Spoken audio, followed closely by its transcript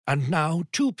And now,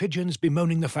 two pigeons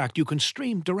bemoaning the fact you can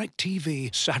stream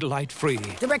DirecTV satellite-free.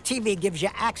 DirecTV gives you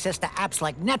access to apps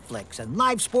like Netflix and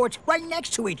live sports right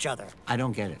next to each other. I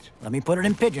don't get it. Let me put it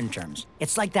in pigeon terms.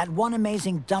 It's like that one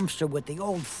amazing dumpster with the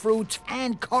old fruits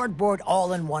and cardboard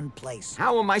all in one place.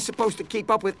 How am I supposed to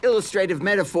keep up with illustrative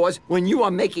metaphors when you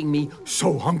are making me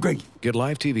so hungry? Get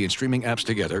live TV and streaming apps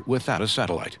together without a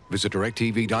satellite. Visit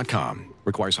DirecTV.com.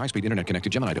 Requires high-speed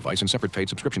internet-connected Gemini device and separate paid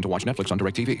subscription to watch Netflix on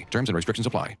DirecTV. Terms and restrictions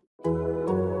apply.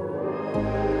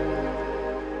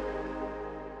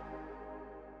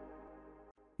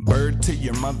 Bird to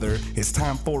your mother, it's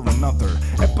time for another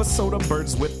episode of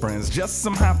Birds with Friends. Just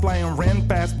some high-flying wren,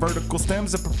 fast vertical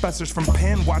stems, and professors from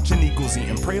Penn watching eagles eat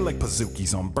and pray like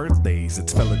Pazookies on birthdays.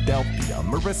 It's Philadelphia,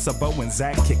 Marissa, Bo, and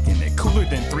Zach kicking it. Cooler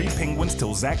than 3 penguins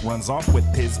till Zach runs off with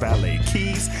his valet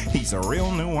keys. He's a real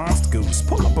nuanced goose.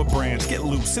 Pull up a branch, get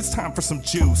loose. It's time for some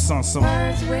juice on some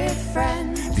Birds with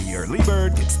Friends. The early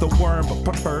bird gets the worm, but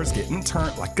prefers getting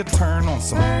turned like a turn on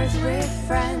some Birds with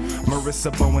Friends.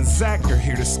 Marissa, Bo, and Zach are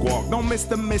here to squawk. Don't miss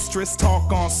the mistress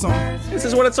talk on some. This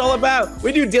is what it's all about.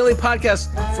 We do daily podcasts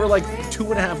for like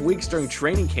 2.5 weeks during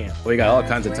training camp. We got all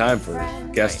kinds of time for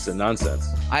guests and nonsense.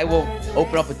 I will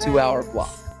open up a 2-hour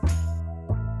block.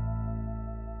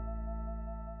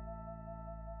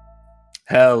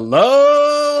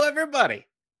 Hello, everybody,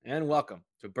 and welcome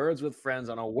to Birds with Friends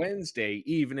on a Wednesday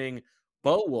evening.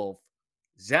 Bo Wolf,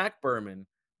 Zach Berman,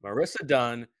 Marissa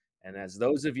Dunn, and as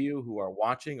those of you who are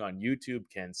watching on YouTube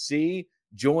can see,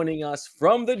 joining us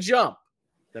from the jump,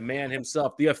 the man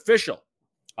himself, the official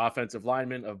offensive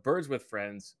lineman of Birds with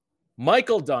Friends,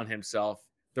 Michael Dunn himself,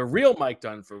 the real Mike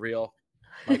Dunn for real.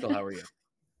 Michael, how are you?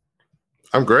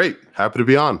 I'm great. Happy to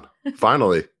be on.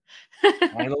 Finally.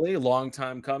 Finally, long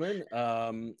time coming.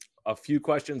 A few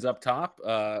questions up top.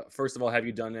 First of all, have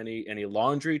you done any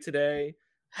laundry today?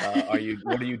 What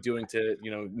are you doing to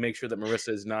make sure that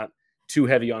Marissa is not too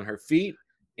heavy on her feet?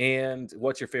 And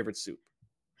what's your favorite soup?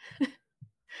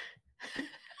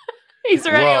 He's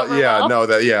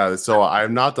ready. So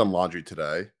I've not done laundry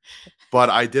today, but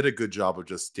I did a good job of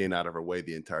just staying out of her way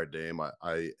the entire day.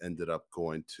 I ended up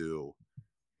going to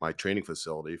my training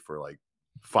facility for like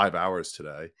 5 hours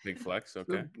today. Big flex,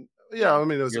 okay. Yeah, I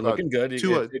mean it was You're about looking good.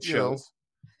 It shows.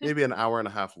 Maybe an hour and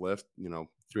a half lift.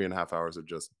 3.5 hours of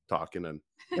just talking and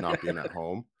not being at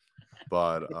home.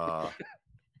 But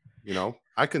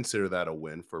I consider that a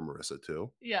win for Marissa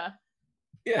too. Yeah.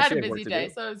 Yeah, Had she a work busy to day,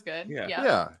 do. so it was good.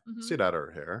 Yeah. Mhm. Stayed out of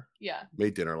her hair. Yeah.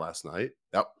 Made dinner last night.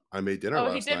 Yep, I made dinner Oh,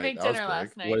 last he did night. make That was dinner big.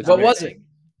 last night. What was Amazing.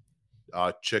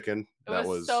 Chicken. It That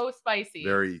was so spicy.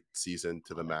 very seasoned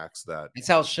to the max. That It's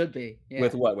how it should be. Yeah.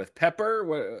 With what? With pepper?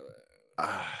 What?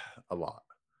 a lot.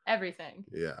 Everything.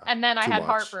 Yeah. And then I Too had much.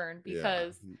 heartburn Yeah.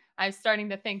 because I'm starting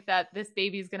to think that this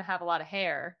baby's going to have a lot of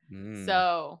hair.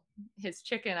 So his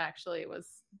chicken actually was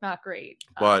not great.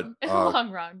 But, in the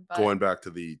long run. But Going back to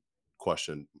the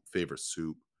question, favorite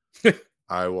soup,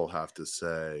 I will have to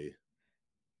say,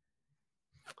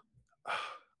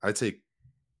 I'd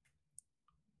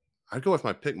go with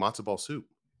my pick, matzo ball soup.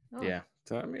 oh, Yeah.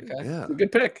 So I mean, Okay. Yeah. it's a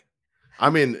good pick. I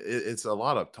mean, it's a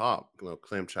lot up top.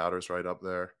 Clam chowder's right up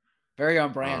there. Very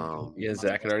on brand. Yeah,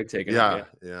 Zach had already taken Yeah,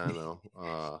 it. I know.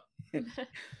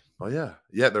 Oh yeah.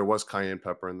 There was cayenne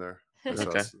pepper in there. I saw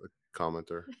Okay. a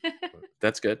commenter.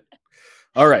 That's good.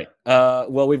 All right.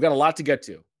 Well, we've got a lot to get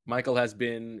to. Michael has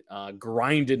been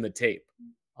grinding the tape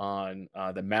on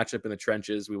the matchup in the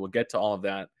trenches. We will get to all of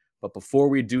that. But before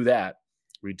we do that,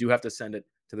 we do have to send it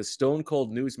to the Stone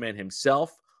Cold Newsman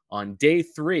himself on day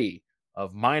 3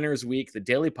 of Miners Week, the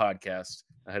daily podcast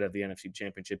ahead of the NFC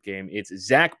Championship game. It's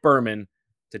Zach Berman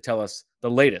to tell us the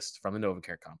latest from the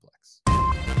NovaCare complex.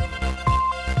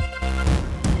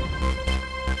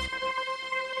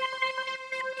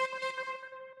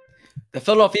 The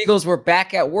Philadelphia Eagles were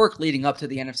back at work leading up to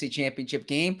the NFC Championship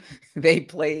game. They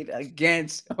they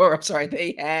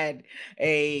had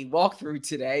a walkthrough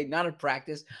today, not a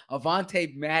practice.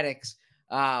 Avonte Maddox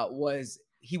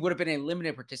he would have been a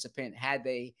limited participant had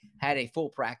they had a full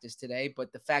practice today.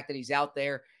 But the fact that he's out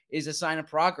there is a sign of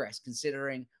progress,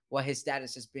 considering what his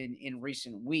status has been in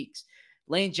recent weeks.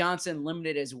 Lane Johnson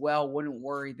limited as well. Wouldn't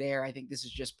worry there. I think this is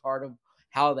just part of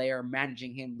how they are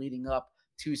managing him leading up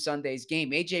to Sunday's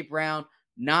game. A.J. Brown,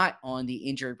 not on the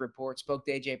injury report. Spoke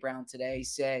to A.J. Brown today.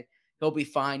 Said he'll be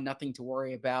fine. Nothing to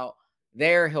worry about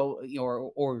there.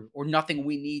 Or nothing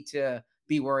we need to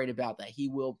be worried about, that he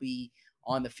will be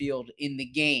on the field in the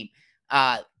game.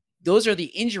 Those are the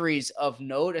injuries of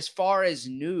note. As far as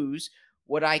news,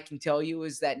 what I can tell you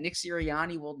is that Nick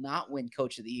Sirianni will not win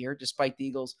Coach of the Year, despite the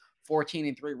Eagles'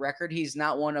 14-3 record. He's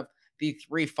not one of the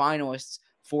 3 finalists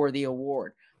for the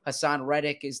award. Hassan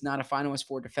Reddick is not a finalist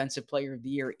for Defensive Player of the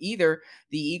Year either.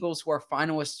 The Eagles, who are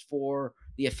finalists for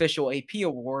the official AP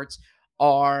awards,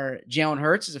 are Jalen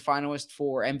Hurts is a finalist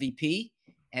for MVP,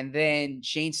 and then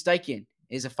Shane Steichen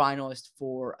is a finalist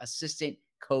for Assistant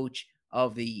Coach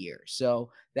of the Year.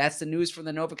 So that's the news from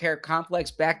the NovaCare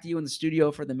Complex. Back to you in the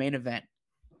studio for the main event.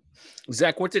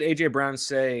 Zach, what did AJ Brown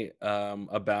say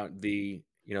about the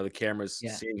cameras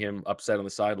Yeah. seeing him upset on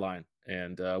the sideline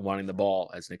and wanting the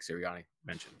ball, as Nick Sirianni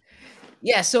mentioned?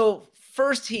 Yeah, so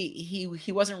first he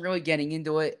wasn't really getting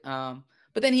into it,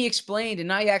 but then he explained,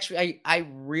 and I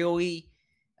really,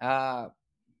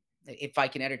 if I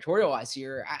can editorialize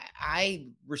here, I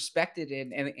respected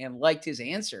and liked his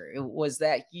answer. It was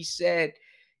that he said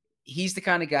he's the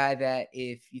kind of guy that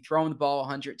if you throw him the ball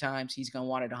 100 times, he's going to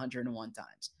want it 101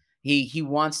 times. He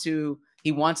wants the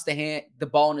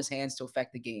ball in his hands to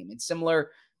affect the game. It's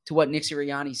similar to what Nick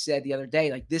Sirianni said the other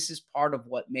day. Like, this is part of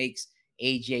what makes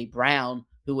AJ Brown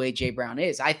who AJ Brown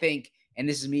is. I think, and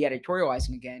this is me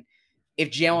editorializing again,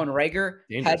 if Jalen Reagor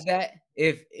had that,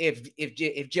 if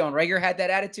Jalen Reagor had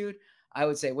that attitude, I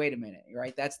would say, wait a minute,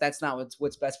 right? That's not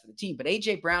what's best for the team. But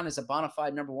AJ Brown is a bona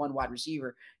fide number one wide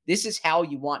receiver. This is how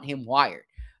you want him wired.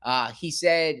 He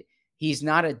said he's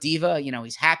not a diva.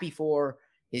 He's happy for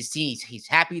his team. He's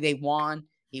happy they won.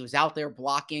 He was out there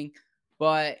blocking.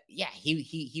 But yeah,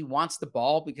 he wants the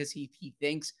ball because he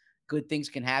thinks good things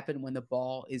can happen when the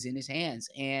ball is in his hands.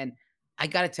 And I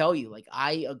got to tell you, like,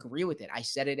 I agree with it. I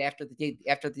said it after the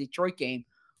Detroit game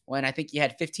when I think he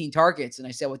had 15 targets. And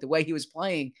I said, with the way he was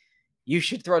playing, you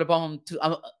should throw the ball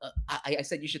to I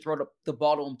said you should throw the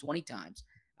ball to him 20 times.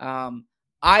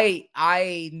 I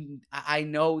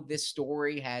know this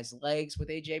story has legs with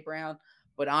AJ Brown,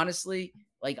 but honestly,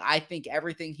 like, I think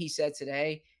everything he said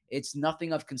today, it's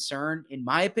nothing of concern in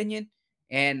my opinion,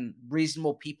 and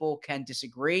reasonable people can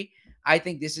disagree. I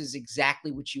think this is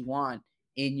exactly what you want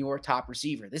in your top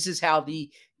receiver. This is how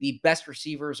the best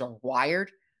receivers are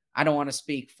wired. I don't want to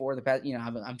speak for the best.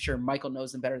 I'm sure Michael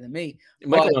knows them better than me.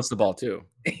 Michael wants the ball too.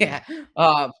 Yeah.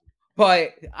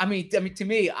 But I mean, to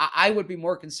me, I would be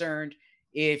more concerned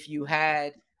if you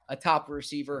had a top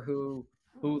receiver who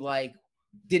like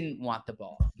didn't want the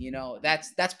ball.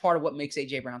 That's part of what makes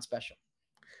AJ Brown special.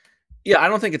 Yeah, I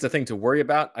don't think it's a thing to worry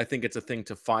about. I think it's a thing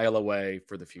to file away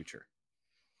for the future.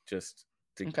 Just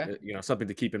to, something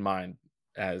to keep in mind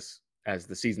as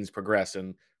the seasons progress,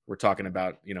 and we're talking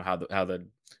about how the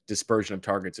dispersion of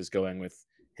targets is going with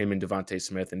him and Devontae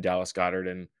Smith and Dallas Goedert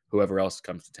and whoever else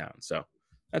comes to town. So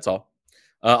that's all.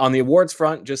 On the awards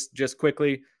front, just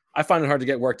quickly, I find it hard to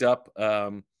get worked up.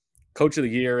 Coach of the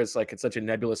Year is it's such a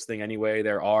nebulous thing anyway.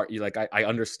 I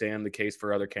understand the case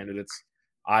for other candidates.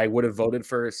 I would have voted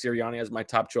for Sirianni as my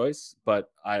top choice, but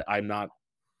I'm not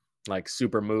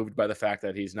super moved by the fact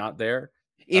that he's not there.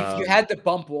 If you had to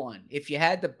bump one,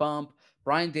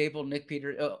 Brian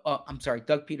Dable,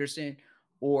 Doug Peterson,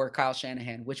 or Kyle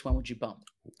Shanahan, which one would you bump?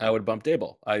 I would bump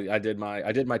Dable. I did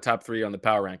my top three on the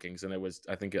power rankings, and it was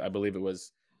I believe it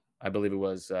was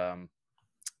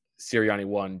Sirianni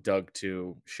 1, Doug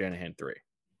 2, Shanahan 3.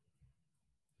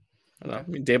 I don't know. I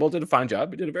mean, Dable did a fine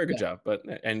job. He did a very good job.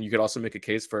 And you could also make a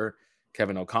case for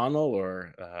Kevin O'Connell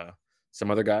or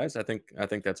some other guys. I think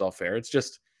that's all fair. It's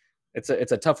just it's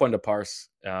a tough one to parse.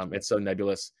 It's so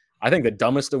nebulous. I think the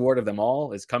dumbest award of them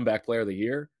all is Comeback Player of the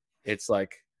Year. It's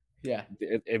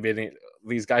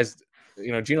these guys.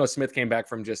 Geno Smith came back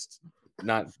from just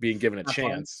not being given a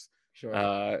chance. Sure.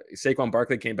 Saquon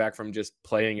Barkley came back from just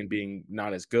playing and being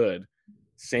not as good.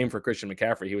 Same for Christian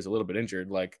McCaffrey. He was a little bit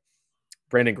injured.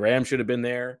 Brandon Graham should have been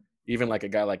there. Even a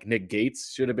guy like Nick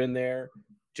Gates should have been there.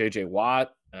 JJ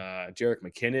Watt, Jerick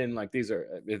McKinnon. These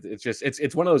are,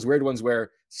 it's one of those weird ones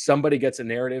where somebody gets a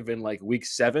narrative in week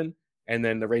 7 and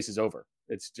then the race is over.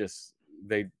 It's just,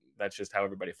 that's just how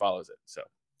everybody follows it. So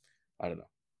I don't know.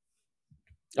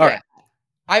 All right.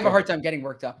 I have a hard time getting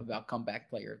worked up about Comeback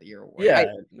Player of the Year award. Yeah.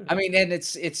 I mean, and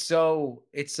it's so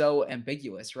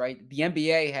ambiguous, right? The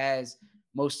NBA has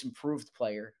Most Improved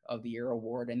Player of the Year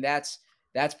award, and that's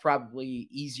probably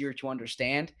easier to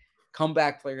understand.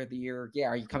 Comeback Player of the Year, yeah.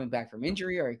 Are you coming back from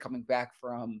injury? Are you coming back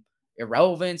from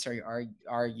irrelevance?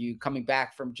 Are you coming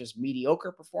back from just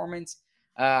mediocre performance?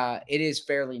 It is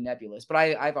fairly nebulous, but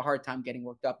I have a hard time getting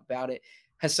worked up about it.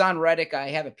 Hassan Reddick, I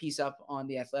have a piece up on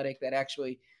The Athletic that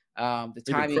actually the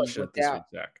timing worked out.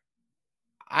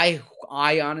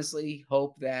 I honestly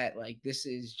hope that this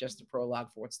is just a prologue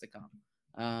for what's to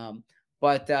come.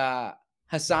 But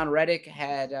Hassan Reddick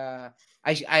had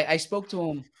I spoke to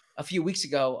him a few weeks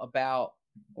ago about,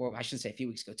 or I shouldn't say a few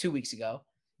weeks ago, 2 weeks ago,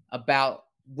 about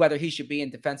whether he should be in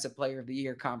Defensive Player of the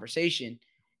Year conversation.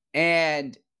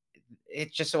 And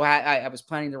it just so I was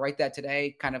planning to write that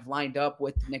today, kind of lined up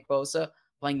with Nick Bosa,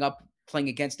 playing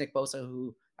against Nick Bosa,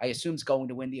 who I assume is going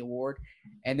to win the award.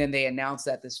 And then they announced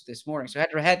that this morning. So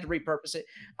I had to repurpose it.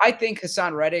 I think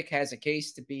Hassan Reddick has a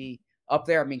case to be up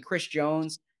there. I mean, Chris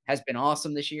Jones has been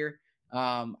awesome this year.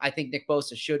 I think Nick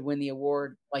Bosa should win the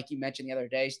award. Like you mentioned the other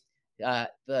day,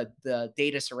 the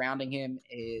data surrounding him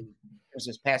is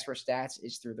his pass rush stats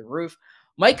is through the roof.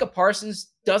 Micah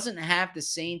Parsons doesn't have the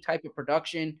same type of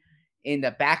production in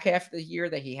the back half of the year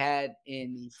that he had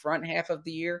in the front half of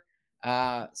the year.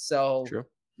 So True.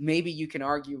 maybe you can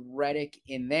argue Reddick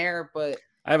in there, but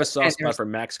I have a soft spot for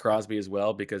Max Crosby as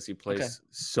well because he plays Okay.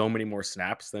 so many more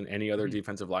snaps than any other Mhm.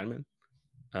 defensive lineman,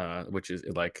 which is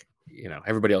like,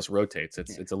 everybody else rotates.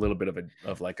 It's a little bit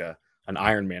of like an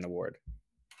Iron Man award.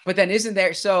 But then isn't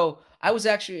there? So I was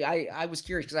actually I was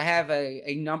curious because I have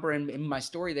a number in my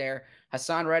story there.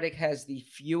 Hassan Reddick has the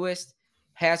fewest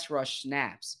pass rush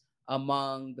snaps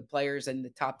among the players in the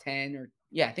top 10 or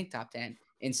I think top 10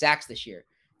 in sacks this year.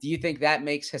 Do you think that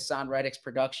makes Hassan Reddick's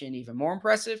production even more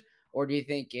impressive, or do you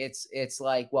think it's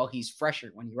like, well, he's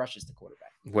fresher when he rushes the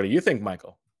quarterback? What do you think,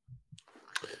 Michael?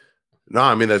 No,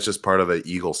 I mean, that's just part of the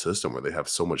Eagle system where they have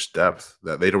so much depth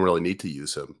that they don't really need to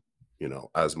use him,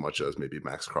 as much as maybe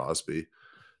Max Crosby.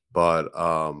 But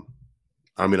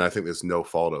I mean, I think there's no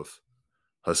fault of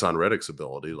Hassan Reddick's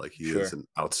ability. Like, he is an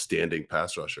outstanding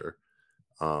pass rusher.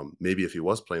 Maybe if he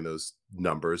was playing those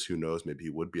numbers, who knows? Maybe he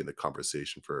would be in the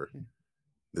conversation for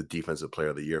the Defensive Player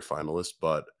of the Year finalist.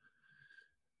 But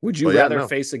would you rather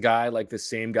face a guy like the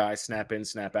same guy snap in,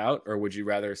 snap out, or would you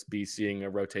rather be seeing a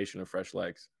rotation of fresh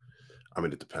legs? I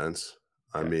mean, it depends.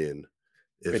 I mean,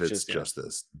 if it's just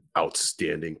this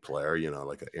outstanding player,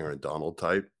 like an Aaron Donald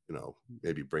type,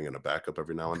 maybe bring in a backup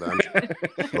every now and then.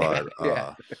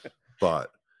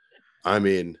 But I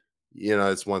mean,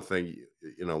 it's one thing,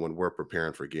 when we're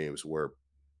preparing for games, we're,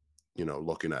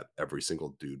 looking at every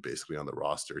single dude basically on the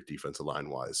roster, defensive line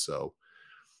wise. So,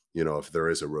 if there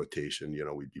is a rotation,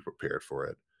 we'd be prepared for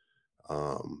it.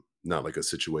 Not like a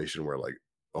situation where like,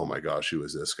 oh my gosh, who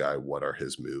is this guy? What are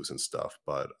his moves and stuff?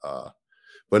 But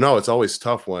no, it's always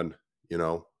tough when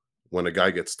a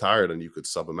guy gets tired and you could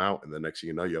sub him out, and the next thing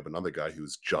you know, you have another guy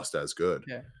who's just as good.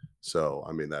 Yeah. So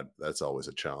I mean, that's always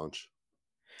a challenge.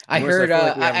 I Melissa, heard I feel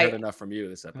like we haven't heard enough from you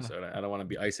this episode. I don't want to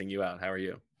be icing you out. How are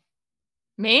you?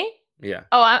 Me? Yeah.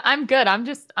 Oh, I'm good. I'm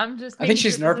just. I think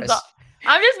she's nervous.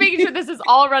 I'm just making sure this is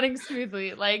all running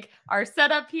smoothly. Like our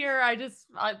setup here,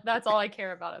 that's all I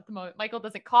care about at the moment. Michael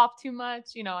doesn't cough too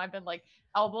much. I've been like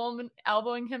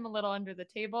elbowing him a little under the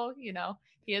table.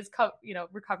 He is,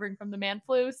 recovering from the man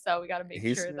flu. So we got to make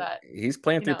sure that he's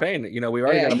playing through pain. We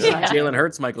already got a Jalen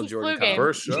Hurts, Michael Jordan.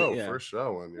 First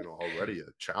show, and already a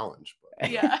challenge.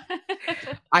 But. Yeah.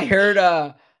 I heard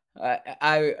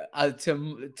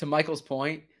to Michael's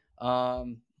point,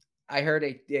 I heard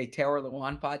a Taylor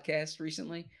Lewan podcast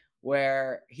recently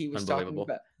where he was talking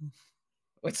about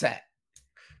what's that?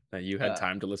 Now you had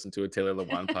time to listen to a Taylor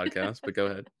Lewan podcast, but go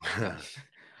ahead.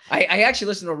 I actually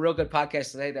listened to a real good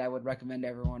podcast today that I would recommend to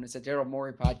everyone. It's a Daryl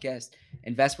Morey podcast,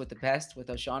 Invest with the Best with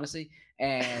O'Shaughnessy.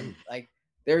 And like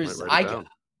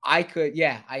I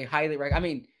highly recommend. I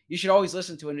mean, you should always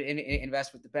listen to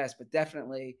Invest with the Best, but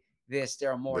definitely this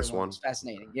Daryl Morey one was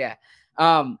fascinating. Yeah.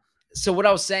 So what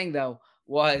I was saying though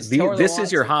was this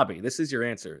is your hobby. This is your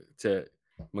answer to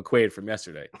McQuaid from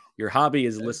yesterday. Your hobby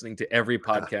is listening to every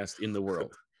podcast in the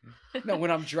world. No,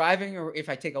 when I'm driving or if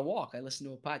I take a walk, I listen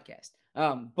to a podcast.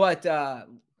 But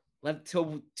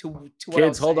to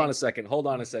kids, hold on a second,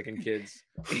 kids.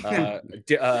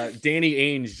 Danny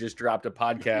Ainge just dropped a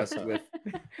podcast with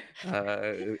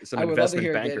some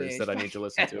investment bankers that I need to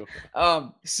listen to.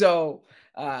 So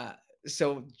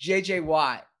JJ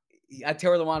Watt,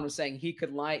 Taylor Lewan was saying he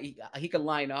could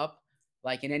line up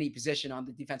like in any position on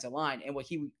the defensive line, and what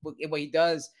he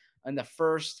does on the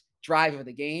first drive of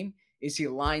the game is he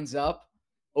lines up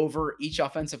over each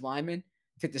offensive lineman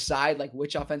to decide like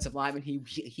which offensive lineman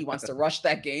he wants to rush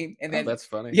that game. And then that's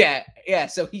funny. Yeah.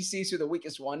 So he sees who the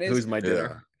weakest one is. Who's my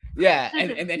dinner? Yeah.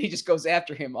 And then he just goes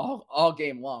after him all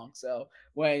game long. So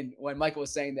when Michael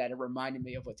was saying that, it reminded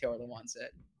me of what Taylor Lewan said.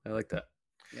 I like that.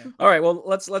 Yeah. All right. Well,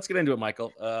 let's get into it,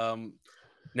 Michael.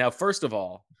 Now, first of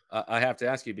all, I have to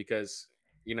ask you because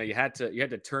you had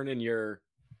to turn in your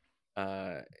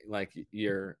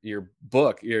your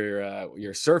book,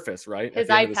 your Surface, right? His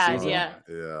iPad,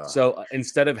 yeah. So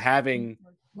instead of having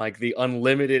like the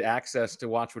unlimited access to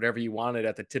watch whatever you wanted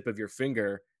at the tip of your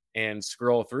finger and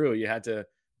scroll through, you had to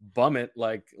bum it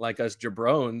like us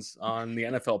jabrones on the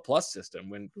NFL Plus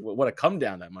system. What a come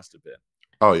down that must have been.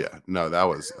 Oh yeah, no, that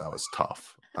was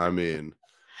tough. I mean,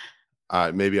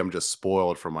 maybe I'm just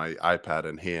spoiled from my iPad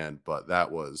in hand, but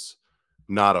that was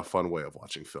not a fun way of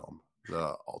watching film.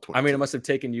 All 22. I mean, it must have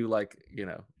taken you like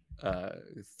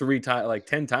 3 times, like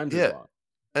 10 times as long.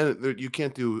 And you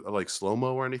can't do like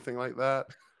slow-mo or anything like that.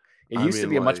 It used to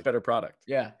be a much better product.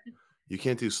 Yeah. You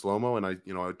can't do slow-mo, and I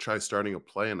try starting a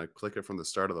play and I click it from the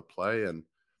start of the play, and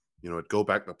it'd go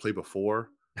back to the play before,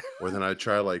 or then I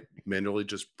try like manually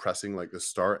just pressing like the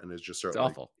start, and it just started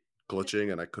like awful.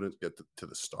 glitching, and I couldn't get to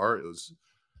the start. It was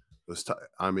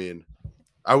I mean,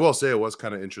 I will say it was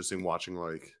kind of interesting watching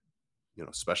like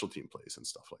special team plays and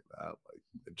stuff like that. Like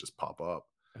it just pop up.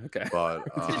 Okay. But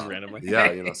Just randomly.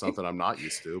 yeah, something I'm not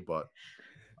used to. But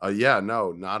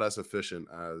no, not as efficient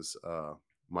as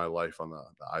my life on the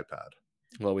iPad.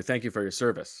 Well, we thank you for your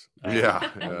service. On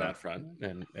that front,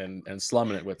 and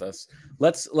slumming it with us.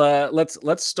 Let's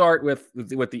start with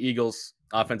the Eagles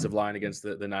offensive line against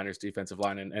the Niners defensive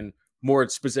line, and more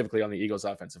specifically on the Eagles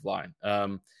offensive line.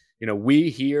 We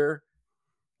hear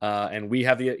and we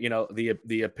have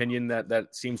the opinion that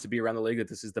seems to be around the league that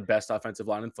this is the best offensive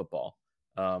line in football.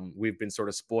 We've been sort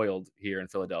of spoiled here in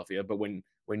Philadelphia, but when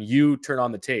you turn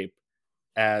on the tape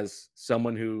as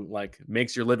someone who like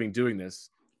makes your living doing this,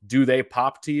 do they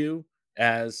pop to you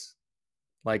as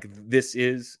like this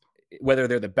is, whether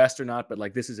they're the best or not, but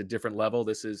like this is a different level,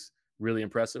 this is really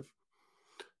impressive?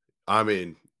 I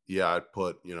mean, yeah, I'd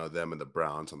put them and the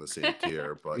Browns on the same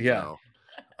tier, but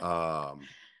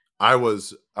I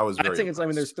was very think it's, I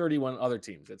mean, there's 31 other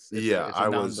teams. It's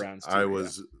I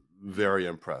was very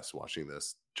impressed watching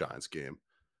this Giants game.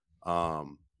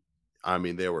 I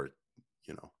mean, they were,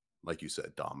 like you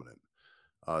said, dominant.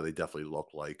 They definitely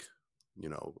looked like,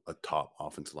 a top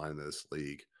offensive line in this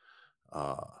league.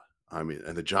 I mean,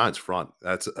 and the Giants front,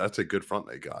 that's a good front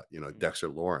they got. Dexter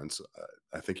Lawrence,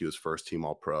 I think he was first team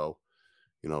All-Pro.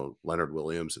 Leonard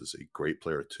Williams is a great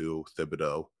player too,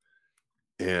 Thibodeau.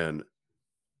 And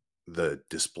the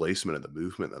displacement and the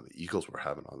movement that the Eagles were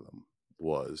having on them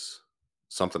was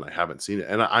something I haven't seen.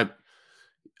 And I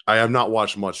have not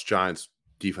watched much Giants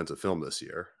defensive film this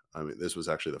year. I mean, this was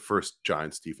actually the first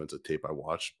Giants defensive tape I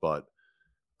watched, but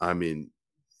I mean,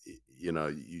 you know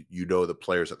the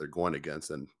players that they're going against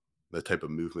and the type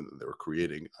of movement that they were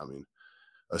creating. I mean,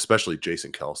 especially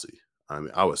Jason Kelce. I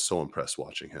mean, I was so impressed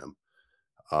watching him.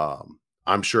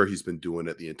 I'm sure he's been doing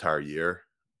it the entire year.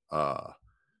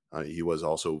 He was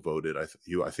also voted. I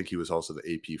think he was also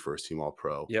the AP first team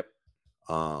All-Pro. Yep.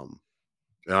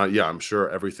 I'm sure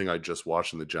everything I just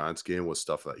watched in the Giants game was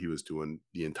stuff that he was doing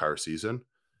the entire season.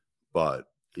 But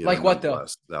like what though?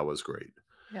 That was great.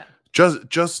 Yeah.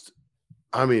 Just,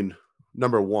 I mean,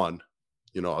 number one,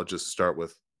 I'll just start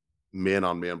with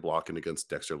man-on-man blocking against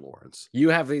Dexter Lawrence. You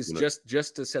have these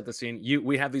just to set the scene.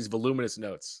 We have these voluminous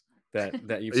notes that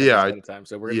you've sent us ahead of time,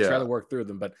 so we're gonna try to work through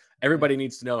them. But everybody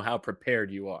needs to know how prepared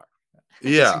you are.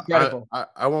 Yeah,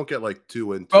 I won't get like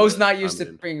too into. Bo's not used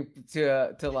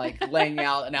to like laying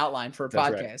out an outline for a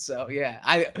podcast, right. So yeah,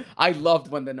 I loved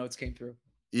when the notes came through.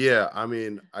 Yeah, I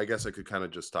mean, I guess I could kind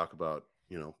of just talk about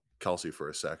Kelce for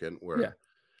a second. Where,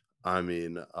 I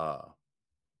mean,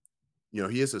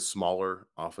 he is a smaller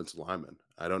offensive lineman.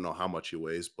 I don't know how much he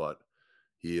weighs, but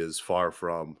he is far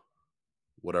from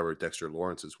whatever Dexter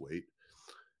Lawrence's weight.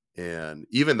 And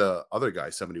even the other guy,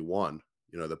 71,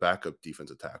 the backup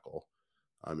defensive tackle.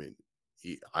 I mean,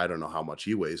 I don't know how much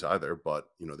he weighs either, but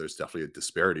there's definitely a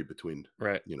disparity between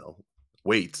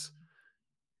weights.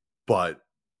 But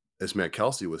this man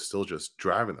Kelce was still just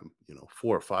driving them,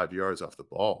 4 or 5 yards off the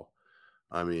ball.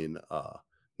 I mean,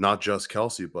 not just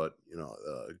Kelce, but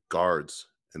guards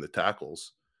and the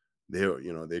tackles,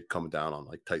 they'd come down on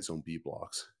like tight zone B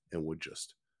blocks and would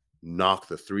just knock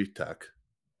the 3 tech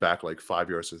back like 5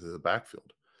 yards into the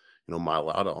backfield.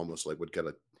 Mailata almost like would get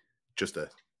just a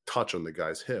touch on the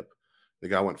guy's hip. The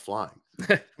guy went flying.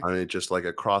 I mean, just like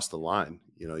across the line,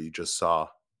 you just saw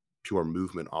pure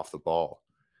movement off the ball.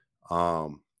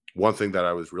 One thing that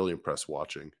I was really impressed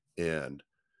watching, and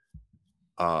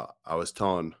I was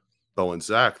telling Bo and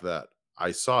Zach that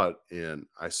I saw it, and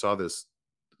I saw this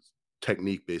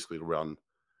technique basically run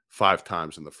 5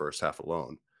 times in the first half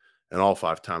alone, and all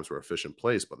 5 times were efficient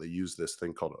plays, but they used this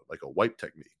thing called a wipe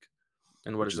technique.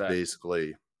 And what is that?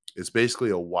 It's basically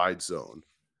a wide zone,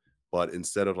 but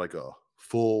instead of like a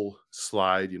full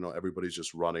slide, everybody's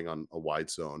just running on a wide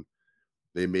zone.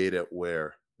 They made it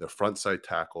where the front side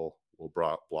tackle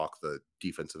will block the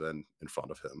defensive end in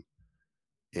front of him,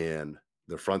 and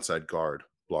the front side guard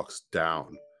blocks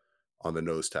down on the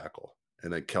nose tackle,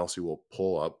 and then Kelce will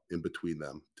pull up in between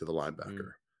them to the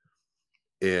linebacker.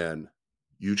 And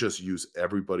you just use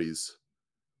everybody's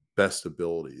best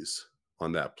abilities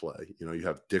on that play. You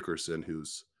have Dickerson,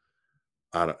 who's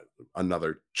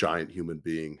another giant human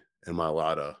being in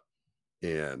Mailata,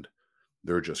 and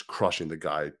they're just crushing the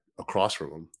guy across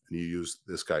from him. And you use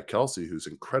this guy Kelsey, who's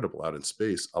incredible out in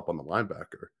space, up on the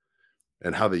linebacker,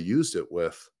 and how they used it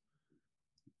with,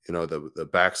 the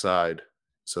backside.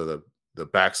 So the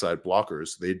backside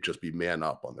blockers, they'd just be man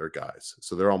up on their guys,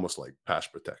 so they're almost like pass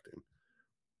protecting,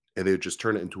 and they would just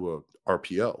turn it into a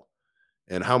RPO.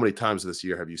 And how many times this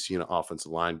year have you seen an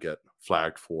offensive line get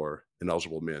flagged for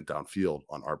ineligible man downfield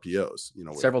on RPOs?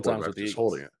 Several times with the Eagles.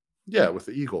 Holding it. Yeah, with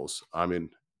the Eagles. I mean,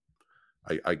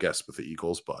 I guess with the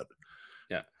Eagles, but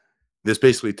yeah, this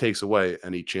basically takes away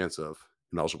any chance of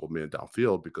ineligible man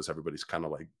downfield because everybody's kind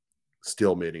of like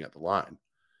still mating at the line.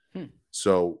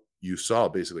 So you saw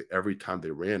basically every time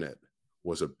they ran it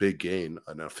was a big gain,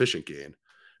 an efficient gain.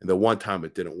 And the one time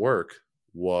it didn't work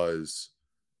was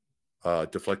a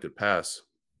deflected pass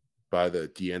by the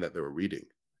DN that they were reading.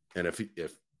 And if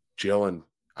Jalen,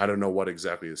 I don't know what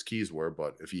exactly his keys were,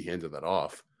 but if he handed that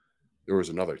off, there was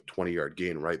another 20-yard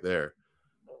gain right there.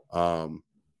 So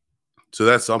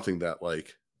that's something that,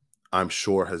 like, I'm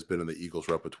sure has been in the Eagles'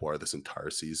 repertoire this entire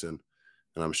season.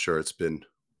 And I'm sure it's been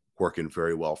working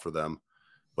very well for them.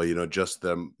 But, just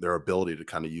their ability to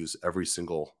kind of use every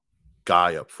single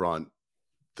guy up front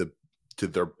to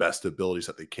their best abilities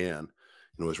that they can,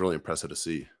 it was really impressive to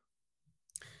see.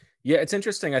 Yeah, it's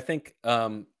interesting. I think,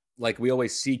 like, we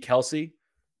always see Kelsey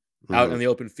out in the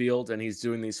open field, and he's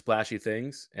doing these splashy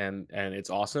things, and it's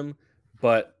awesome.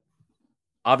 But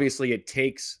obviously, it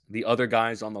takes the other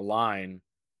guys on the line,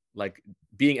 like,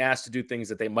 being asked to do things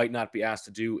that they might not be asked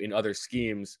to do in other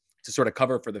schemes to sort of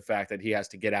cover for the fact that he has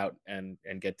to get out and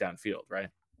get downfield, right?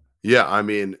 Yeah, I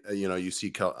mean, you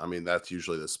see, that's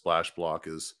usually the splash block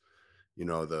is,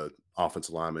 the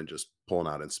offensive lineman just pulling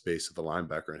out in space at the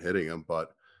linebacker and hitting him.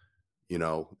 But,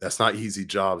 that's not easy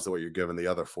jobs that what you're giving the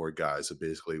other four guys. So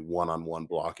basically one-on-one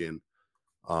blocking,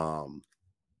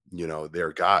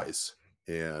 their guys.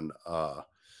 And,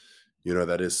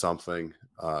 that is something,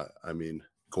 I mean,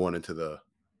 going into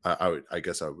I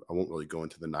guess I won't really go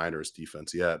into the Niners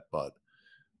defense yet, but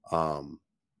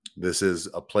this is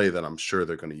a play that I'm sure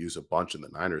they're going to use a bunch in the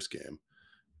Niners game,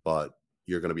 but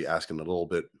you're going to be asking a little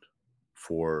bit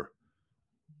for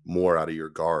more out of your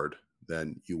guard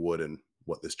than you would in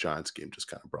what this Giants game just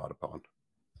kind of brought upon.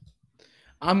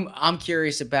 I'm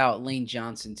curious about Lane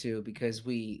Johnson too, because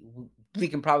we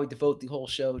can probably devote the whole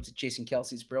show to Jason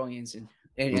Kelsey's brilliance and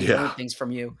learn things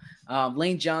from you.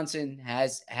 Lane Johnson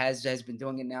has been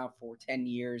doing it now for 10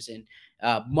 years, and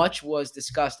much was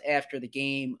discussed after the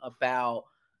game about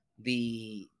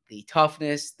the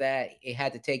toughness that it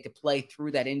had to take to play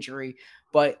through that injury.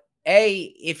 But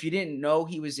if you didn't know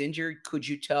he was injured, could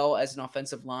you tell as an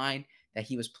offensive line that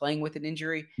he was playing with an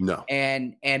injury? No.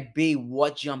 And B,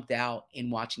 what jumped out in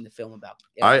watching the film about?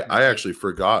 I actually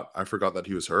forgot. I forgot that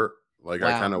he was hurt. Like, wow.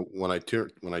 I kind of when I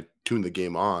tuned the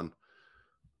game on,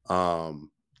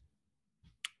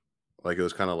 like it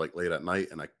was kind of like late at night,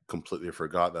 and I completely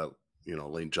forgot that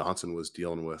Lane Johnson was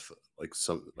dealing with like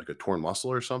a torn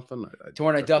muscle or something.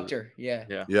 Torn adductor. Yeah.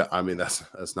 I mean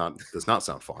does not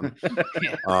sound fun.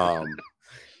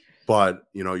 But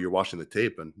you're watching the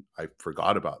tape, and I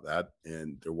forgot about that,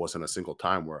 and there wasn't a single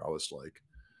time where I was like,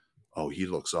 oh, he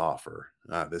looks off, or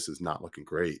this is not looking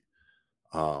great.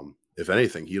 If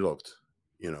anything, he looked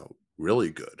really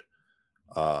good.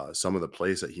 Some of the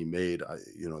plays that he made,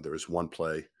 there was one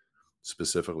play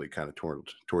specifically kind of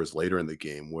towards later in the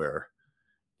game where,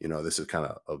 this is kind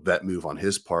of a vet move on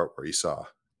his part, where he saw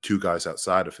two guys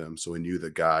outside of him. So he knew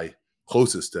the guy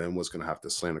closest to him was going to have to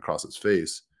slam across his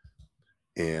face.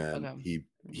 And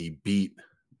he beat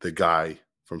the guy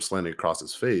from slanting across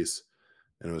his face.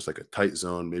 And it was like a tight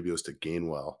zone. Maybe it was to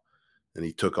Gainwell. And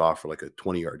he took off for like a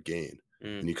 20-yard gain.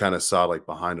 And you kind of saw like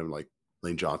behind him, like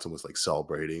Lane Johnson was like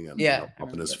celebrating and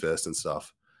pumping his fist and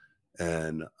stuff.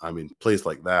 And I mean, plays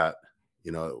like that,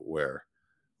 where,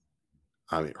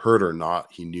 I mean, hurt or not,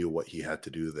 he knew what he had to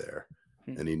do there.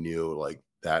 And he knew, like,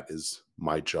 that is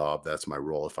my job. That's my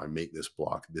role. If I make this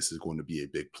block, this is going to be a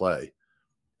big play.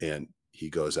 And he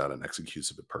goes out and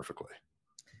executes it perfectly.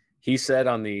 He said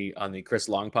on the Chris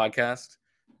Long podcast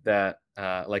that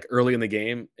like early in the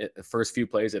game, the first few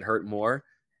plays, it hurt more.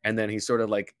 And then he sort of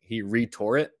like, he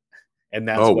retore it. And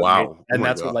that's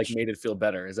what like made it feel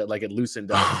better, is that like it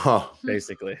loosened up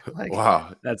basically. Like,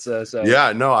 wow. That's so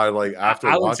yeah, no, I like after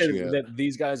I watching would say it that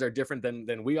these guys are different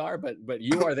than we are, but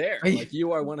you are there. Like,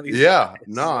 you are one of these guys. guys.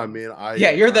 No, I mean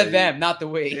you're the them, not the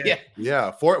we.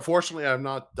 Yeah. Fortunately, I've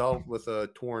not dealt with a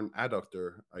torn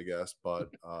adductor, I guess, but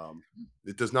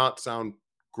it does not sound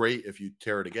great if you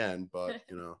tear it again, but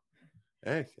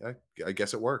hey, I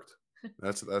guess it worked.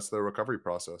 That's the recovery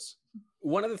process.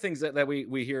 One of the things that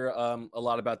we hear a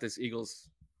lot about this Eagles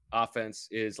offense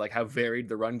is like how varied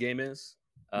the run game is.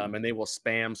 And they will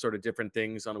spam sort of different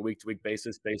things on a week-to-week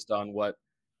basis based on what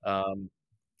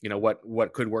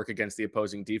could work against the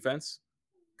opposing defense.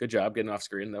 Good job getting off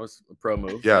screen. That was a pro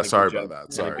move. Yeah, sorry about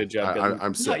that. Sorry. Good job.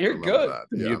 I'm sick. You're good. That.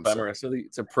 Yeah, I'm sorry. So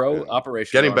it's a pro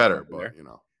operation. Getting better, but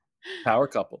power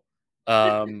couple.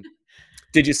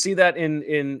 Did you see that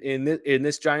in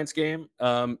this Giants game?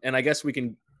 And I guess we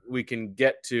can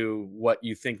get to what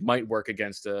you think might work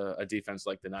against a defense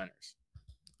like the Niners.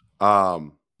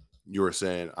 You were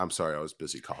saying, I'm sorry, I was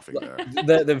busy coughing there.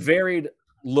 The varied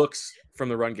looks from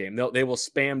the run game. They will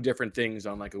spam different things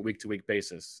on like a week-to-week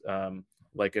basis.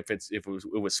 Like if it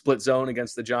was split zone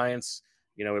against the Giants,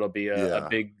 it'll be a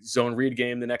big zone read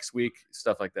game the next week,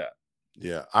 stuff like that.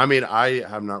 Yeah, I mean, I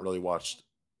have not really watched,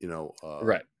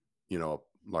 right. A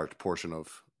large portion of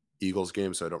Eagles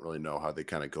games, so I don't really know how they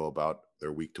kind of go about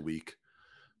their week-to-week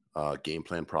game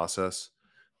plan process.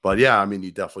 But yeah, I mean,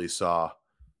 you definitely saw,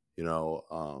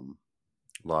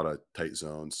 a lot of tight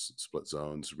zones, split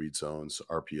zones, read zones,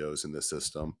 RPOs in the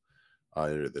system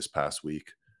this past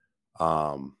week.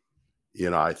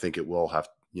 I think it will have,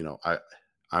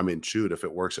 I mean, shoot, if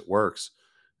it works, it works.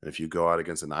 And if you go out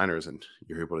against the Niners and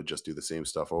you're able to just do the same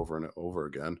stuff over and over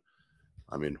again,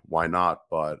 I mean, why not?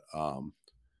 But,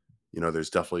 there's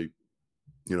definitely,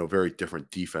 very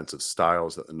different defensive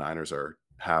styles that the Niners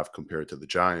have compared to the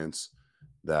Giants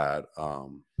that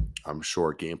I'm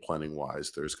sure game planning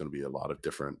wise, there's going to be a lot of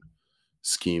different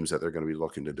schemes that they're going to be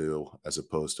looking to do as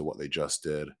opposed to what they just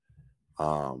did.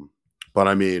 But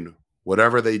I mean,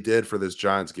 whatever they did for this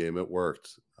Giants game, it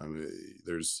worked. I mean,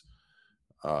 there's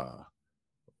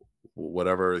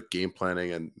whatever game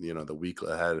planning and, the week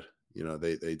ahead,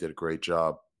 they did a great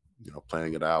job,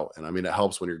 planning it out. And I mean, it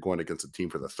helps when you're going against a team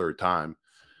for the third time,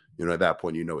 at that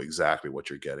point, exactly what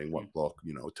you're getting, what look,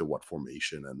 to what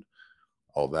formation and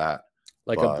all that.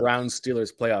 Like a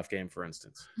Browns-Steelers playoff game, for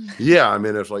instance. Yeah, I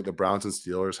mean, if like the Browns and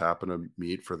Steelers happen to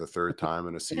meet for the third time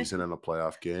in a season in a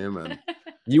playoff game, and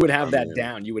you would have that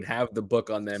down. You would have the book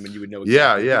on them, and you would know.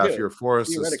 Exactly yeah. If you're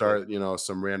forced to start,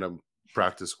 some random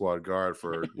practice squad guard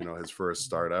for his first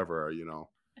start ever,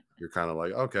 you're kind of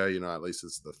like, okay, at least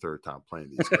it's the third time playing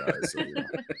these guys. So,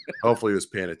 hopefully he was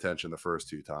paying attention the first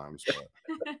two times. But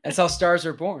that's how stars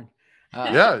are born.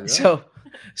 Yeah.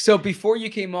 So before you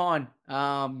came on,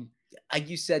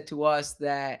 you said to us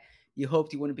that you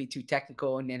hoped you wouldn't be too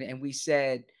technical, and we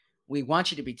said we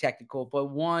want you to be technical, but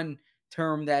one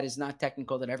term that is not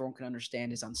technical that everyone can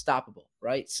understand is unstoppable,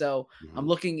 right? So I'm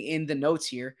looking in the notes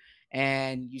here,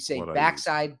 and you say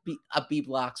backside B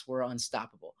blocks were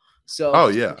unstoppable.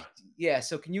 So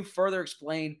So can you further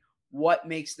explain what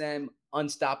makes them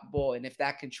unstoppable, and if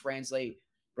that can translate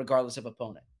regardless of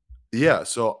opponent? Yeah.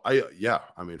 So I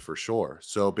mean, for sure.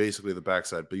 So basically the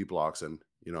backside B blocks, and,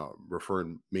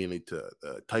 referring mainly to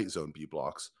the tight zone B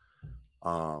blocks,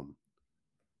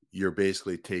 you're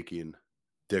basically taking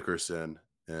Dickerson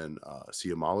and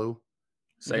Seumalo,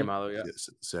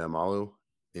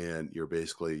 and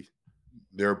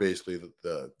they're basically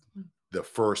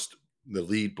the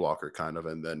lead blocker kind of,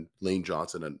 and then Lane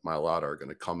Johnson and Mailata are going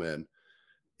to come in,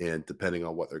 and depending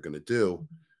on what they're going to do,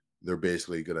 they're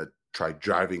basically going to try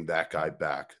driving that guy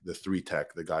back, the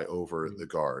 3-tech, the guy over the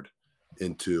guard,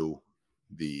 into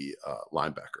the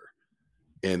linebacker.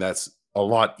 And that's a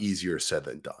lot easier said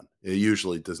than done. It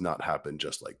usually does not happen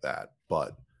just like that,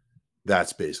 but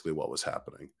that's basically what was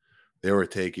happening. They were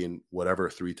taking whatever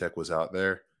 3-tech was out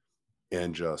there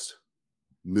and just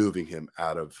moving him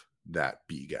out of that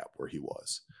B gap where he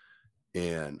was.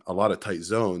 And a lot of tight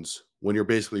zones, when you're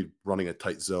basically running a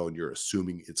tight zone, you're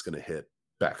assuming it's going to hit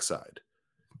backside.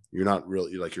 You're not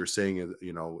really, like you're saying,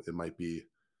 it might be,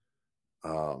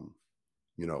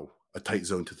 a tight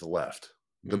zone to the left.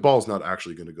 The ball's not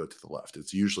actually going to go to the left.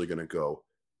 It's usually going to go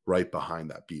right behind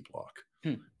that B block.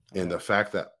 And the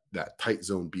fact that that tight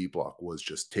zone B block was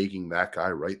just taking that guy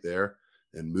right there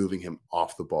and moving him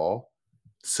off the ball,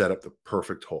 set up the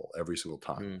perfect hole every single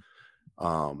time.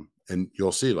 And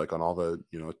you'll see, like on all the,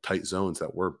 tight zones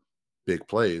that were big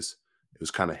plays, it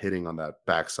was kind of hitting on that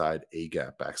backside A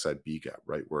gap, backside B gap,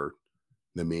 right where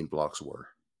the main blocks were.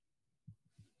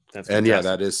 And yeah,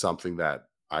 that is something that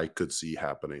I could see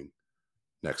happening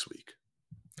next week.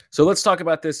 So let's talk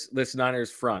about this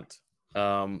Niners front.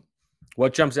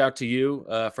 What jumps out to you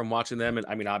from watching them? And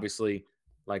I mean, obviously,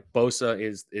 like Bosa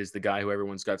is the guy who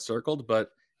everyone's got circled.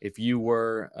 But if you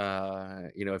were,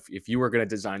 if you were going to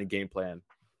design a game plan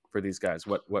for these guys,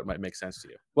 what might make sense to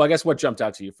you? Well, I guess what jumped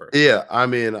out to you first? Yeah, I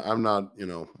mean, I'm not,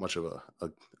 much of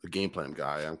a game plan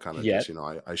guy. I'm kind of just,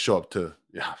 I show up to,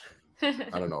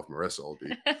 I don't know if Marissa will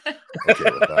be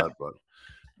okay with that, but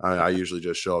I usually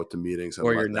just show up to meetings and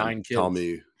or let your them 9 kids. tell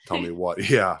me what.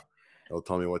 Yeah, they'll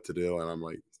tell me what to do, and I'm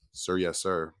like, sir, yes,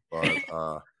 sir.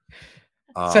 But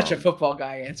such a football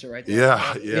guy answer right there.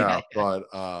 Yeah.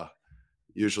 But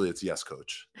usually it's yes,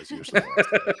 coach. That's usually what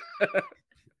I say.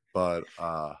 But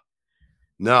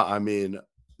no, I mean,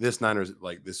 this Niners,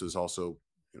 like, this was also,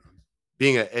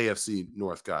 being an AFC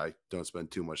North guy, don't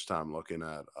spend too much time looking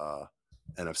at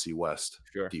NFC West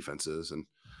defenses,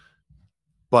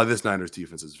 but this Niners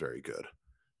defense is very good,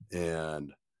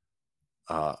 and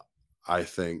I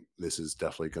think this is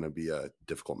definitely going to be a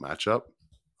difficult matchup.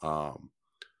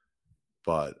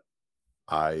 But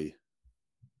I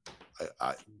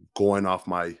going off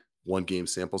my 1 game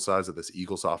sample size of this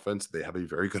Eagles offense, they have a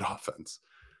very good offense,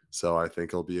 so I think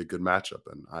it'll be a good matchup,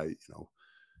 and I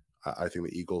think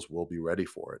the Eagles will be ready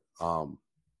for it.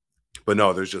 But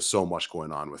no, there's just so much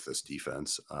going on with this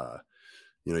defense.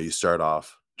 You start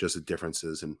off just the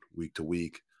differences in week to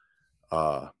week.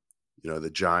 The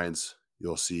Giants,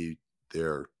 you'll see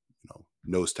their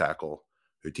nose tackle,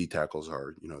 their D tackles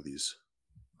are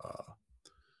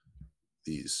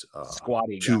these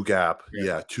squatty 2-gap,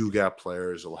 2-gap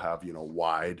players will have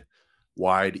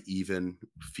wide even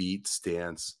feet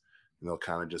stance, and they'll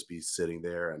kind of just be sitting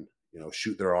there and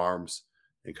shoot their arms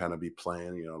and kind of be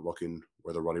playing, looking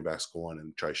where the running back's going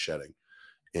and try shedding.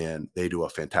 And they do a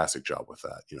fantastic job with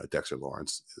that. Dexter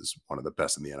Lawrence is one of the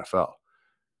best in the NFL.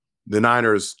 The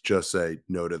Niners just say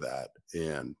no to that,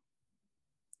 and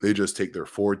they just take their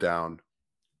 4 down,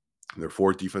 their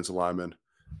 4 defensive linemen,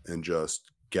 and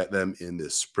just get them in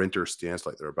this sprinter stance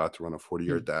like they're about to run a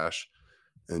 40-yard dash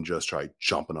and just try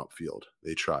jumping upfield.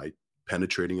 They try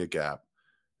penetrating a gap,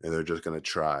 and they're just going to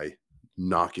try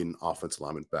knocking offensive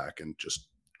linemen back and just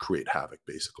create havoc,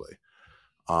 basically.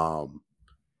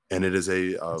 And it is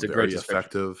a very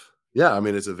effective. Yeah, I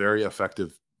mean, it's a very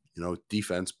effective,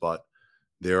 defense, but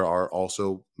there are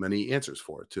also many answers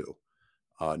for it too.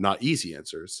 Not easy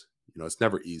answers. It's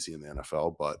never easy in the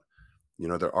NFL, but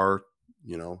there are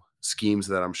schemes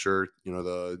that I'm sure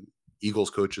the Eagles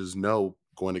coaches know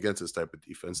going against this type of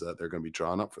defense that they're going to be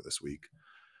drawn up for this week.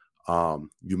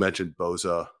 You mentioned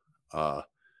Bosa.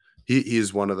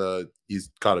 He's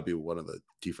got to be one of the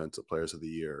defensive players of the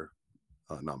year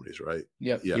nominees, right?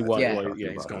 Yep. Yeah.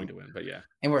 He's going to win, but yeah.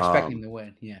 And we're expecting him to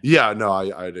win. Yeah. Yeah. No,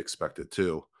 I'd expect it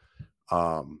too.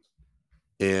 And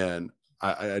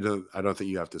I don't think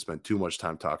you have to spend too much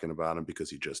time talking about him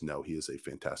because you just know he is a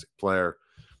fantastic player.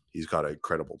 He's got an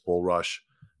incredible bull rush,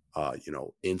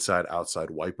 inside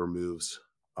outside wiper moves.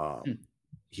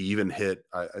 He even hit.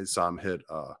 I saw him hit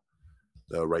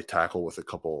the right tackle with a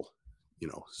couple,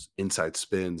 inside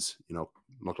spins.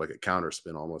 Looked like a counter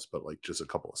spin almost, but like just a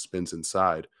couple of spins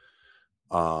inside.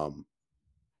 And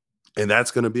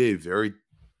that's going to be a very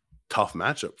tough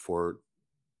matchup for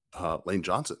Lane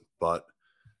Johnson, but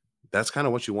that's kind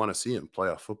of what you want to see in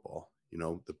playoff football.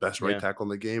 The best right tackle in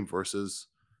the game versus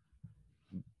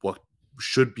what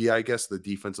should be, I guess, the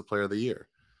defensive player of the year.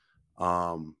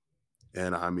 And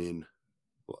I mean,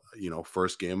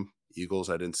 first game Eagles,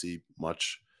 I didn't see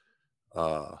much.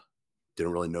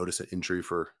 Didn't really notice an injury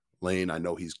for Lane. I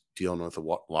know he's dealing with a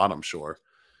lot, I'm sure,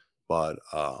 but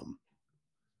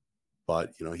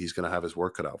he's going to have his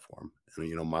work cut out for him.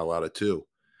 And Mailata too.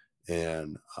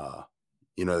 And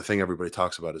the thing everybody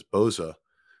talks about is Bosa,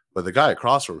 but the guy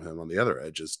across from him on the other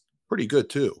edge is pretty good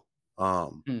too.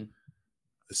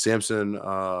 Samson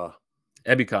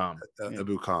Ebukam.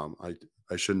 Ebukam.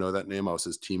 I should know that name. I was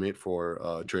his teammate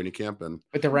for training camp in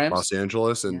with the Rams, Los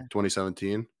Angeles in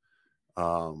 2017.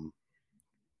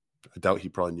 I doubt he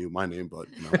probably knew my name, but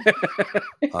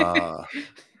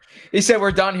he said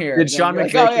we're done here. Did Sean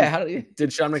McVay?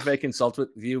 Did Sean McVay consult with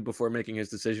you before making his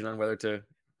decision on whether to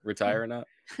retire or not?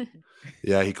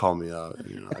 Yeah, he called me up.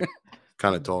 I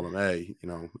kind of told him, hey,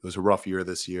 it was a rough year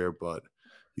this year, but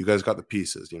you guys got the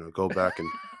pieces. Go back and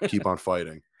keep on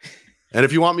fighting. And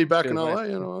if you want me back in LA,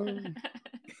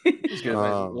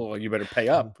 well, you better pay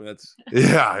up. That's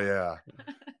yeah.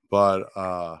 But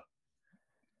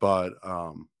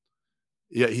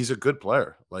yeah, he's a good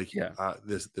player. Like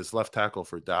this left tackle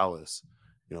for Dallas,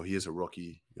 he is a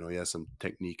rookie. He has some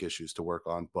technique issues to work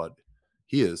on, but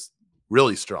he is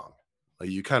really strong. Like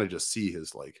you kind of just see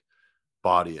his like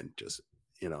body and just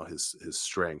his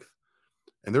strength.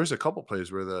 And there's a couple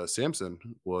plays where the Samson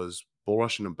was bull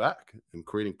rushing him back and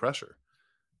creating pressure.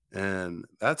 And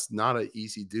that's not an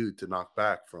easy dude to knock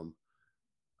back from.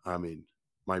 I mean,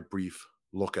 my brief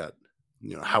look at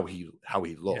how he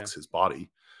looks, his body.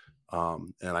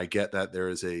 And I get that there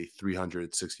is a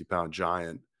 360-pound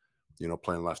giant,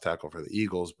 playing left tackle for the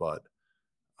Eagles, but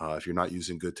if you're not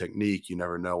using good technique, you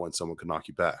never know when someone can knock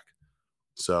you back.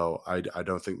 So I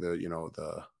don't think that,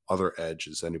 the other edge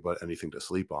is anything to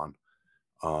sleep on.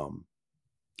 And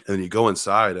then you go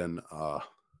inside and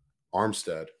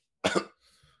Armstead,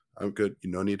 I'm good.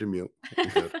 You no need to mute.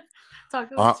 Talk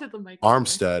to the mic.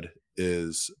 Armstead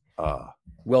is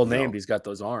well named. He's got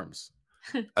those arms.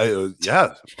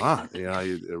 Yeah. Wow.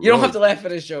 You don't have to laugh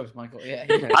at his jokes, Michael. Yeah.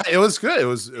 It was good. It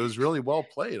was really well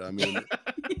played. I mean,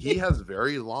 he has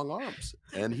very long arms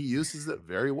and he uses it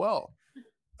very well.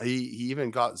 He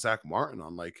even got Zach Martin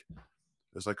on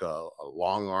there's like a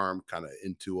long arm kind of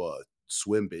into a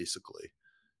swim basically.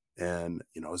 And,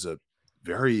 it was a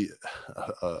very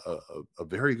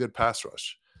good pass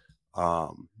rush.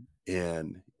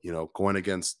 And, going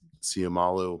against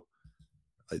Siamalu,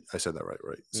 I said that right?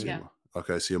 Yeah.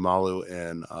 Okay, Siamalu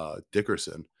and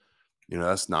Dickerson,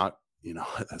 that's not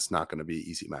going to be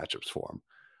easy matchups for him.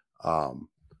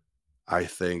 I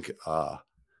think,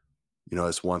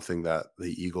 it's one thing that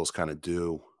the Eagles kind of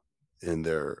do in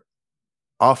their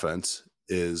offense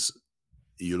is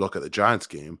you look at the Giants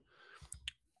game,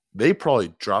 they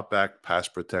probably drop back pass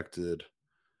protected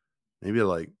maybe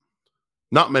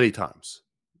not many times.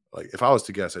 If I was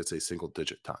to guess, I'd say single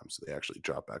digit times they actually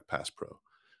drop back pass pro.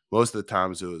 Most of the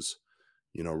times it was,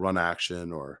 run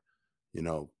action or,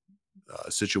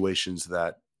 situations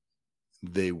that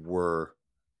they were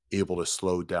able to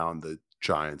slow down the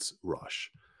Giants rush.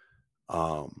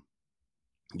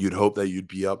 You'd hope that you'd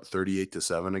be up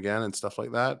 38-7 again and stuff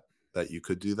like that you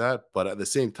could do that. But at the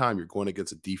same time, you're going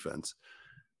against a defense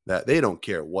that they don't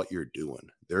care what you're doing.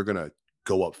 They're going to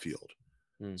go upfield.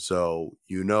 So,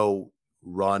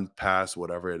 run, pass,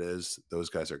 whatever it is, those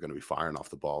guys are going to be firing off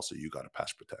the ball. So you got to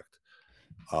pass protect.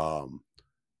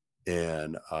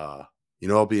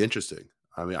 It'll be interesting.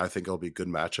 I mean, I think it'll be a good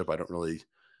matchup.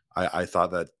 I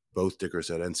thought that both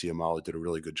Dickerson and Siamalu did a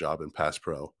really good job in pass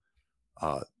pro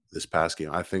this past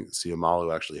game. I think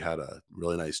Siamalu actually had a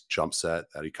really nice jump set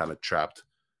that he kind of trapped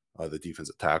the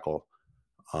defensive tackle.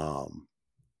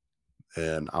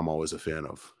 And I'm always a fan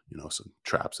of, some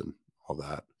traps and all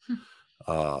that.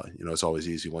 It's always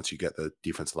easy once you get the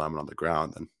defensive lineman on the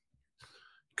ground, then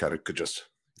kind of could just,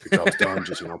 your job's done,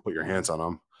 just, put your hands on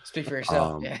them. Speak for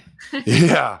yourself.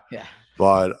 Yeah. Yeah.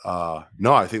 But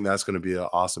no, I think that's going to be an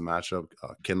awesome matchup.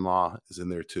 Kinlaw is in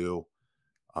there too.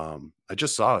 I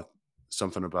just saw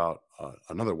something about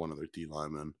another one of their D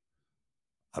linemen.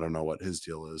 I don't know what his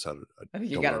deal is. I think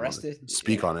he got arrested.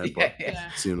 Speak on it, but it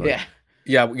seemed like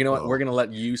Yeah, you know what? We're gonna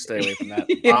let you stay away from that.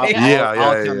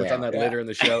 I'll comment on that later in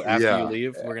the show after you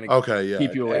leave. We're gonna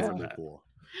keep you away from that. Cool.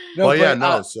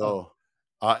 No, So,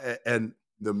 and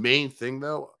the main thing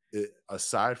though,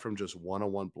 aside from just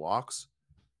one-on-one blocks,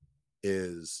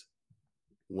 is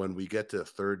when we get to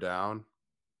third down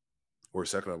or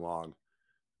second and long,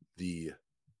 the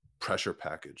pressure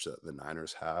package that the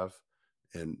Niners have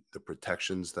and the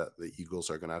protections that the Eagles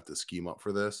are going to have to scheme up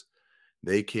for this.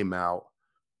 They came out,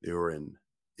 they were in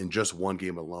just one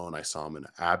game alone. I saw them in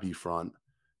Abbey front.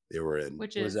 They were in.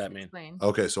 What does that mean? Explain.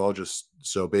 Okay,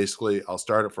 so basically I'll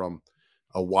start it from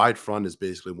a wide front is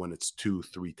basically when it's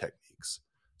 2-3 techniques.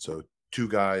 So two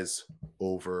guys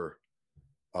over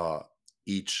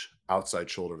each outside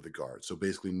shoulder of the guard. So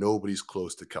basically nobody's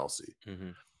close to Kelsey. Mm-hmm.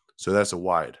 So that's a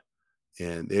wide.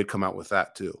 And they'd come out with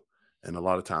that too. And a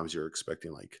lot of times you're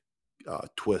expecting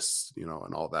twists,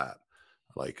 and all that,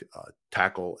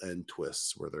 tackle and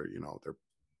twists where they're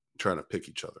trying to pick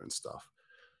each other and stuff.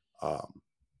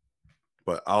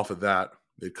 But off of that,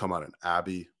 they'd come out in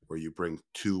Abbey where you bring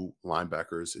two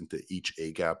linebackers into each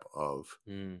A gap of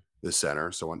the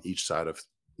center. So on each side of,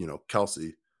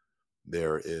 Kelsey,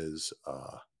 there is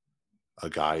a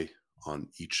guy on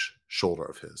each shoulder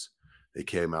of his. They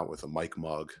came out with a Mike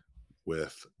Mugg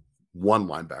with one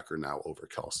linebacker now over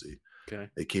Kelsey. Okay.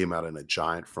 They came out in a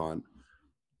giant front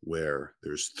where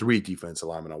there's three defensive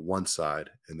linemen on one side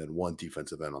and then one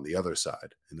defensive end on the other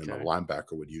side. And then the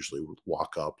linebacker would usually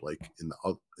walk up in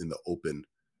the open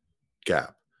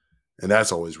gap. And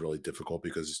that's always really difficult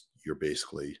because you're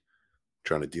basically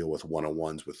trying to deal with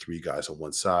one-on-ones with three guys on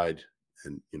one side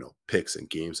and, picks and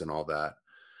games and all that.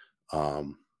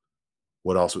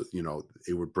 What else,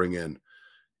 it would bring in,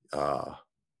 watching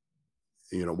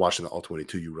the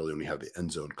All-22, you really only have the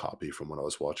end zone copy from what I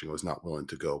was watching. I was not willing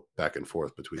to go back and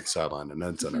forth between sideline and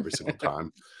end zone every single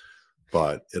time,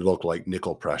 but it looked like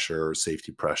nickel pressure or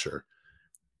safety pressure.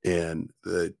 And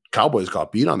the Cowboys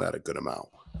got beat on that a good amount.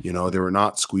 They were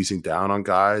not squeezing down on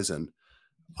guys and,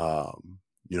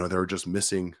 they were just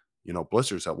missing,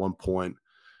 blisters at one point.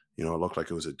 It looked like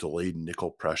it was a delayed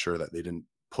nickel pressure that they didn't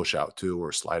push out to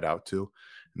or slide out to.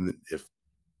 And if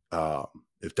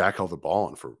if Dak held the ball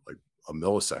on for like a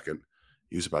millisecond,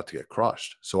 he was about to get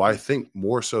crushed. So I think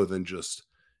more so than just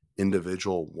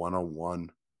individual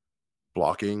one-on-one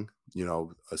blocking, you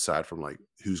know, aside from like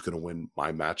who's going to win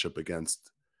my matchup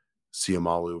against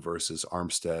Siamalu versus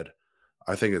Armstead,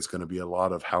 I think it's going to be a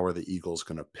lot of how are the Eagles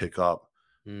going to pick up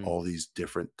all these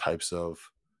different types of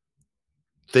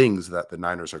things that the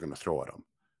Niners are going to throw at them.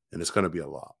 And it's going to be a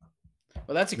lot.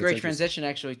 Well, that's a great transition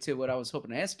actually to what I was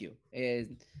hoping to ask you.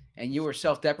 And you were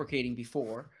self-deprecating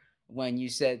before when you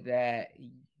said that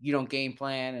you don't game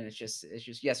plan and it's just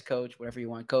yes, coach, whatever you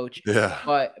want, coach. Yeah.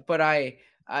 But I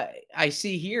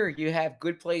see here you have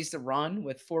good plays to run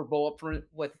with 4 bullet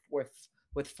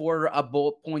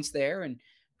points there, and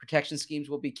protection schemes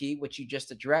will be key, which you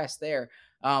just addressed there.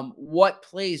 What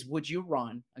plays would you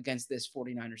run against this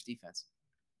 49ers defense?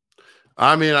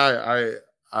 I mean, I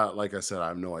like I said, I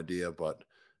have no idea, but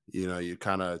you know, you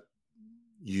kind of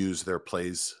use their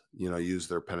plays, you know, use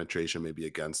their penetration maybe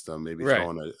against them, maybe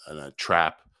throw in a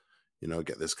trap, you know,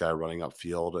 get this guy running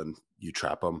upfield and you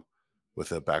trap him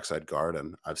with a backside guard.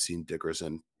 And I've seen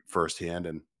Dickerson firsthand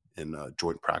in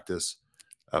joint practice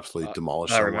absolutely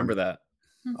demolish someone. I remember that.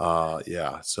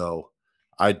 Yeah, so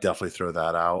I definitely throw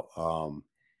that out.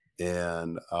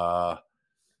 And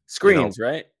screens, you know,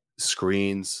 right?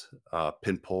 Screens,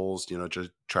 pin pulls, you know,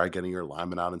 just try getting your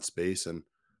linemen out in space and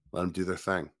let them do their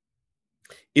thing.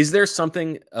 Is there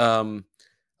something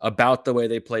about the way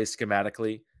they play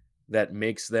schematically that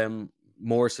makes them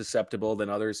more susceptible than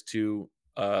others to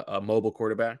a mobile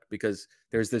quarterback? Because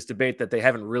there's this debate that they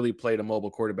haven't really played a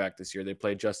mobile quarterback this year. They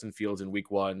played Justin Fields in week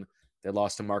 1. They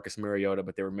lost to Marcus Mariota,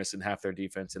 but they were missing half their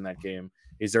defense in that game.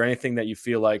 Is there anything that you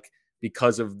feel like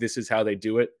because of this is how they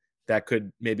do it that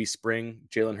could maybe spring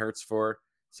Jalen Hurts for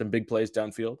some big plays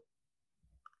downfield?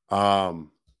 That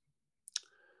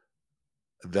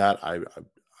I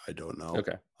don't know.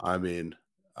 Okay. I mean,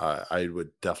 I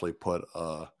would definitely put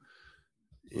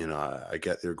you know, I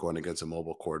get they're going against a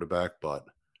mobile quarterback, but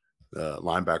the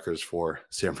linebackers for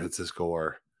San Francisco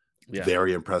are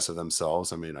very impressive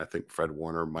themselves. I mean, I think Fred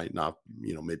Warner might not,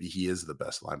 you know, maybe he is the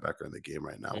best linebacker in the game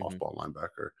right now, off-ball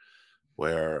linebacker,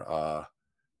 where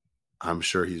I'm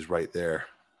sure he's right there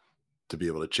to be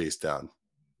able to chase down,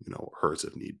 you know, Hurts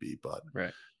if need be. But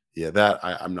yeah, that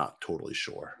I'm not totally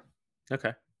sure.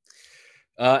 Okay.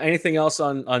 Anything else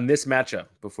on this matchup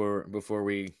before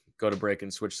we go to break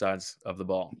and switch sides of the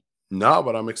ball? No,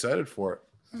 but I'm excited for it.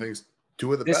 I think it's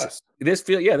 2 of the best. This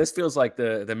feels like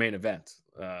the main event.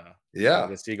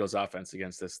 This Eagles offense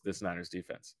against this Niners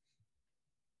defense.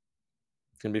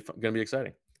 It's gonna be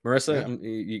exciting. Marissa,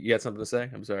 you had something to say?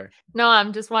 I'm sorry. No,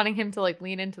 I'm just wanting him to like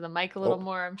lean into the mic a little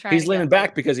more. I'm trying. He's leaning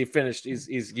back because he finished. You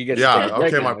get.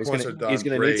 Okay, my points are done. He's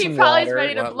gonna need some probably water.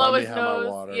 ready to blow his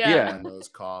nose. Yeah, nose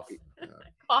cough.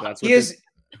 That's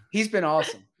He's been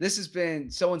awesome. This has been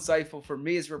so insightful for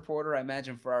me as a reporter. I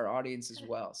imagine for our audience as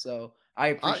well. So I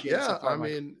appreciate it. So far, I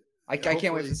mean, I can't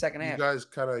wait for the second half. You guys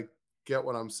kind of get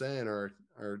what I'm saying, or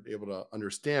are able to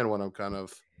understand what I'm kind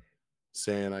of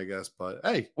saying, I guess. But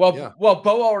hey, well,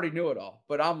 Bo already knew it all,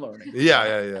 but I'm learning.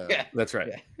 Yeah. That's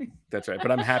right. Yeah. That's right.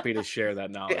 But I'm happy to share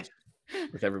that knowledge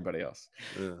with everybody else.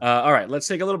 Yeah. All right, let's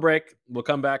take a little break. We'll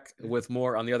come back with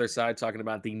more on the other side, talking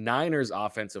about the Niners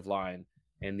offensive line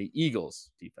and the Eagles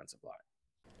defensive line.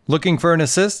 Looking for an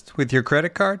assist with your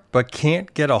credit card, but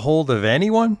can't get a hold of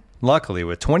anyone? Luckily,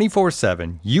 with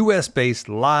 24/7 U.S.-based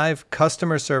live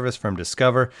customer service from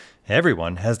Discover,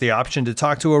 everyone has the option to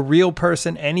talk to a real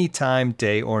person anytime,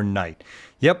 day or night.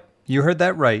 Yep, you heard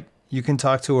that right. You can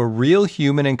talk to a real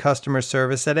human in customer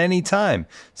service at any time.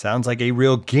 Sounds like a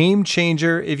real game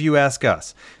changer if you ask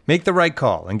us. Make the right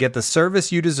call and get the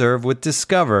service you deserve with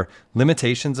Discover.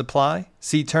 Limitations apply.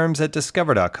 See terms at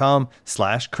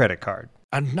discover.com/creditcard.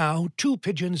 And now, 2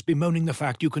 pigeons bemoaning the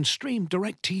fact you can stream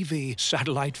DirecTV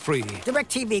satellite-free.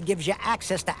 DirecTV gives you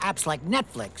access to apps like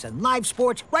Netflix and live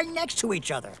sports right next to each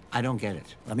other. I don't get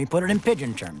it. Let me put it in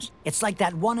pigeon terms. It's like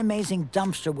that one amazing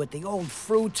dumpster with the old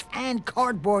fruits and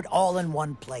cardboard all in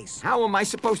one place. How am I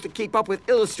supposed to keep up with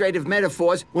illustrative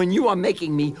metaphors when you are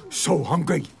making me so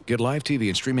hungry? Get live TV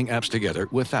and streaming apps together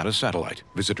without a satellite.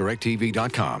 Visit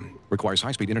DirecTV.com. Requires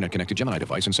high-speed internet-connected Gemini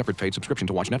device and separate paid subscription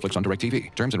to watch Netflix on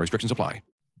DirecTV. Terms and restrictions apply.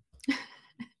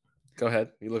 Go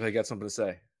ahead. You look like you got something to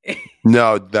say.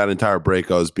 No, that entire break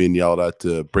I was being yelled at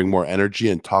to bring more energy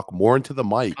and talk more into the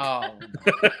mic. Oh.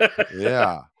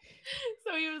 Yeah.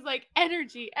 So he was like,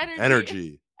 energy. And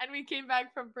we came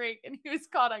back from break and he was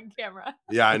caught on camera.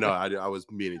 Yeah, I know. I was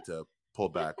meaning to pull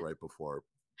back right before,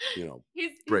 you know,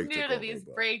 he's break new to these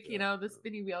break, you know, the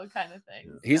spinny wheel kind of thing.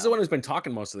 Yeah. He's the one who's been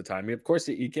talking most of the time. I mean, of course,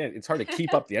 you can't. It's hard to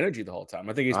keep up the energy the whole time.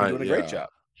 I think he's been doing a great job.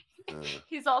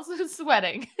 He's also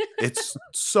sweating. It's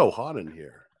so hot in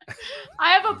here.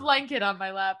 I have a blanket on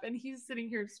my lap, and he's sitting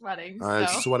here sweating. I'm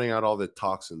So. sweating out all the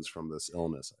toxins from this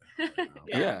illness.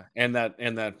 Yeah, and that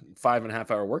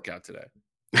 5.5 hour workout today.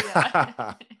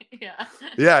 Yeah.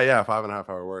 Yeah, 5.5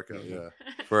 hour workout. Yeah,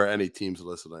 for any teams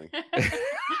listening.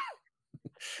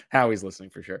 Howie's listening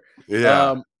for sure.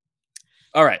 Yeah.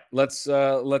 All right, let's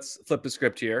flip the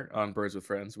script here on Birds with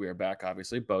Friends. We are back,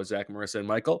 obviously. Bo, Zach, Marissa, and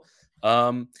Michael.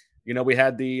 We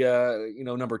had the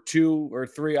number 2 or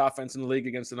 3 offense in the league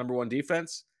against the number 1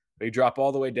 defense. They drop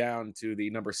all the way down to the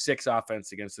number 6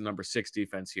 offense against the number 6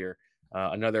 defense here.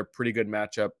 Another pretty good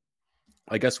matchup.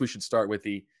 I guess we should start with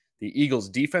the Eagles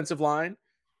defensive line.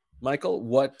 Michael,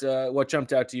 what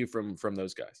jumped out to you from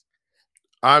those guys?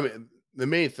 I mean, the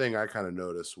main thing I kind of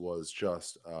noticed was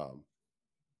just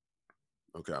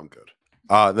okay, I'm good.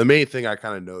 The main thing I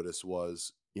kind of noticed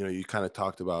was, you kind of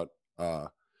talked about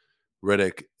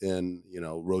Riddick and,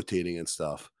 rotating and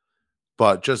stuff,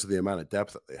 but just the amount of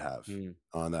depth that they have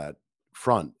on that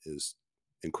front is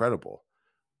incredible.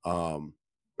 And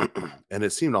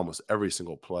it seemed almost every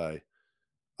single play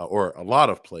or a lot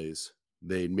of plays,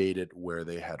 they made it where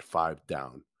they had 5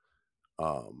 down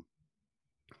on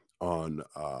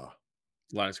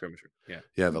line of scrimmage.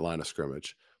 Yeah, the line of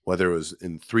scrimmage, whether it was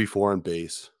in 3-4 and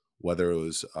base, whether it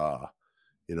was a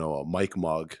Mike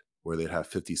Mug where they'd have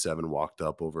 57 walked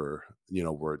up over,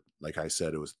 where, like I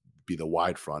said, it was be the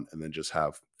wide front and then just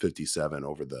have 57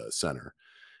 over the center.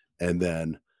 And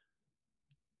then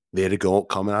they had to go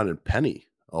coming out and penny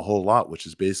a whole lot, which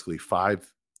is basically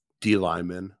 5 D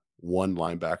linemen, 1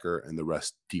 linebacker, and the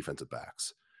rest defensive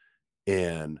backs.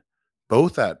 And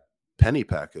both that penny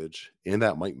package and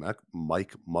that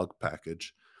Mike Mug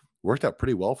package worked out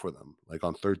pretty well for them, like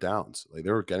on 3rd downs. Like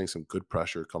they were getting some good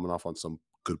pressure coming off on some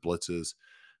good blitzes.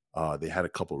 They had a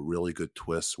couple really good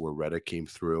twists where Riddick came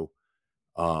through.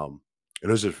 And it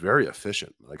was just very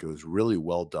efficient. Like it was really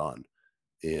well done.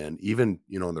 And even,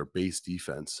 in their base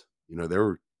defense, they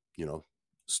were,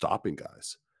 stopping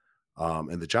guys.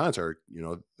 And the Giants are,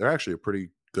 they're actually a pretty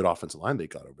good offensive line they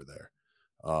got over there.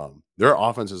 Their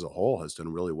offense as a whole has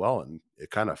done really well. And it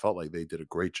kind of felt like they did a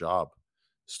great job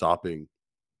stopping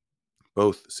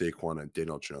both Saquon and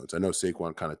Daniel Jones. I know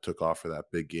Saquon kind of took off for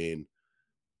that big gain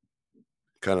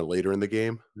kind of later in the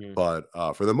game, but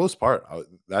for the most part,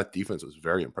 that defense was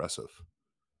very impressive.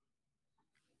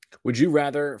 Would you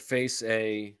rather face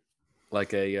a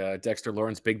Dexter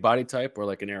Lawrence big body type or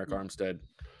like an Eric Armstead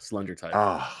slender type?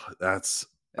 That's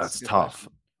tough.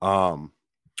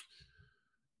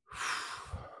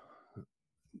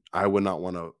 I would not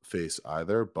want to face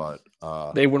either, but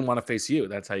they wouldn't want to face you.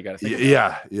 That's how you got to think.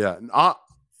 Yeah.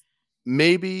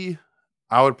 Maybe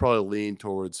I would probably lean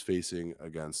towards facing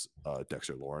against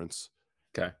Dexter Lawrence.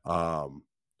 Okay.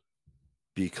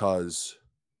 Because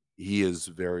he is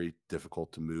very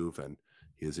difficult to move and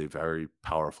he is a very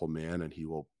powerful man and he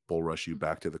will bull rush you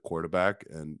back to the quarterback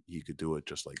and he could do it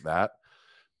just like that.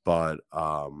 But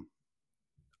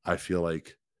I feel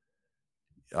like,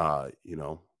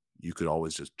 you could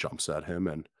always just jump set him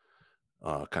and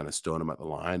kind of stone him at the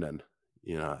line. And,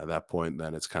 at that point,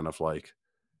 then it's kind of like,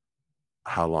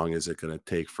 how long is it going to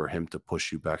take for him to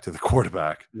push you back to the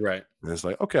quarterback? Right. And it's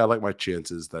like, okay, I like my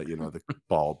chances that, the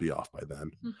ball will be off by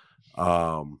then.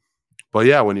 But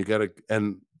yeah, when you get a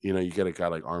guy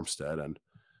like Armstead and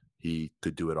he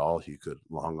could do it all. He could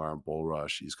long arm, bull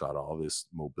rush. He's got all this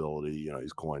mobility,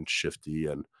 he's going shifty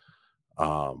and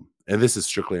this is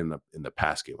strictly in the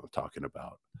pass game I'm talking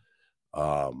about.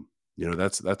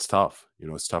 That's tough.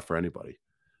 It's tough for anybody.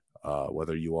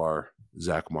 Whether you are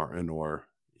Zach Martin or,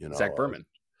 Zach Berman.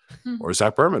 Or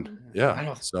Zach Berman.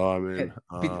 Yeah. So, I mean,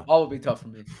 all would be tough for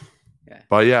me. Yeah.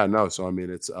 But yeah, no. So, I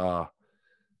mean, it's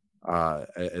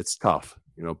tough,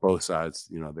 both sides,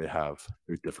 they have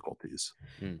their difficulties.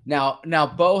 Now,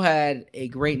 Bo had a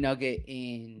great nugget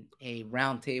in a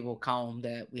roundtable column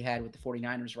that we had with the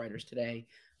 49ers writers today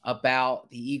about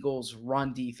the Eagles'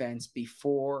 run defense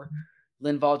before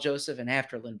Linval Joseph and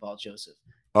after Linval Joseph.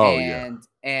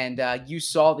 And you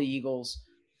saw the Eagles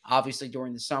obviously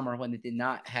during the summer when they did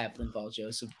not have Linval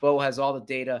Joseph. Bo has all the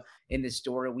data in this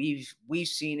story. We've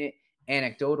seen it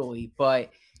anecdotally, but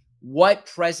what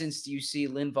presence do you see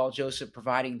Linval Joseph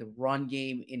providing the run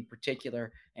game in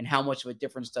particular, and how much of a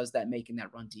difference does that make in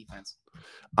that run defense?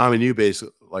 I mean, you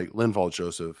basically, like Linval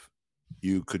Joseph,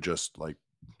 you could just like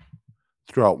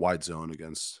throw out wide zone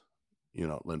against,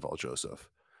 Linval Joseph.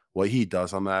 What he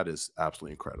does on that is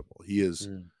absolutely incredible. He is,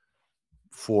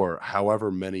 for however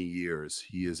many years,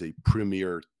 he is a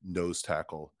premier nose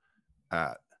tackle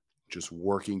at just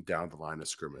working down the line of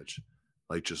scrimmage.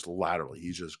 Like just laterally,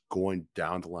 he's just going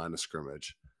down the line of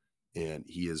scrimmage and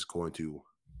he is going to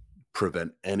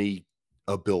prevent any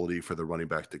ability for the running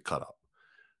back to cut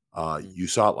up. You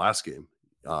saw it last game.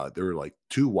 There were like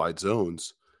 2 wide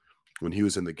zones when he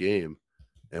was in the game,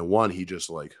 and one he just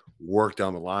like worked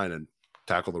down the line and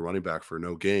tackled the running back for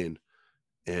no gain.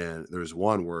 And there's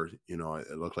one where, you know,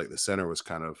 it looked like the center was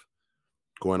kind of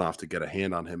going off to get a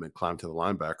hand on him and climb to the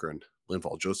linebacker, and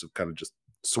Linval Joseph kind of just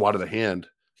swatted a hand,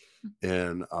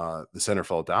 and the center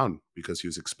fell down because he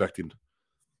was expecting,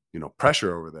 you know,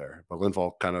 pressure over there. But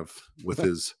Linval kind of, with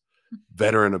his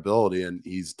veteran ability, and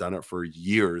he's done it for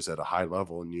years at a high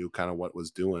level and knew kind of what was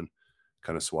doing,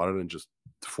 kind of swatted and just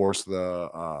forced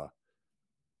the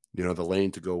you know, the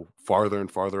lane to go farther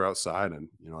and farther outside, and,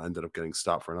 you know, ended up getting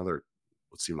stopped for another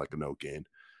what seemed like a no gain.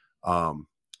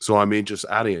 So I mean, just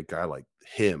adding a guy like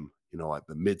him, you know, at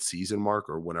the mid-season mark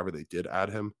or whenever they did add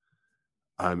him,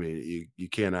 I mean, you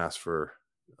can't ask for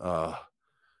a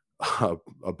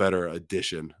better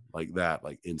addition like that,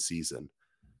 like in season.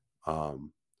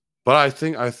 But I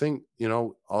think you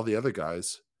know, all the other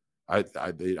guys, I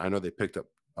know they picked up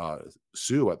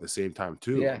Sue at the same time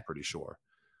too. Yeah. I'm pretty sure.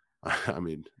 I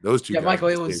mean, those 2 guys Michael,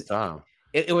 at the same time.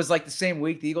 It was like the same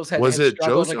week. The Eagles had was it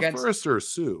Joseph against first or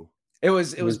Sue? It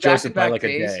was back-to-back like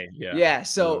days. a day. Yeah.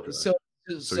 So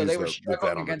they were the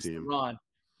struggling against the run.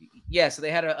 Yeah, so they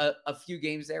had a few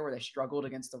games there where they struggled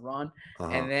against the run,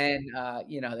 and then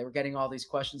you know, they were getting all these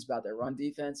questions about their run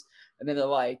defense, and then they're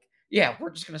like, "Yeah, we're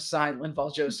just going to sign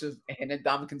Linval Joseph and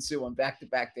Ndamukong Suh on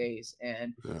back-to-back days."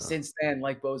 And since then,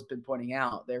 like Bo's been pointing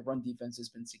out, their run defense has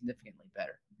been significantly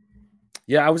better.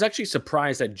 Yeah, I was actually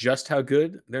surprised at just how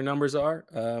good their numbers are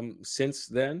since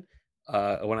then.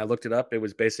 When I looked it up, it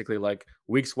was basically like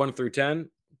weeks 1 through 10,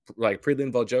 like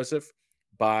pre-Linval Joseph,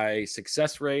 by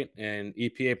success rate and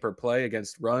EPA per play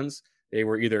against runs, they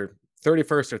were either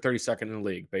 31st or 32nd in the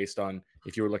league based on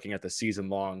if you were looking at the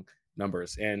season-long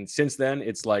numbers. And since then,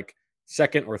 it's like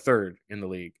 2nd or 3rd in the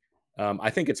league. I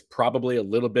think it's probably a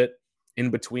little bit in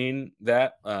between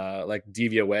that, like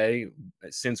DVOA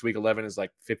since week 11 is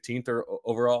like 15th or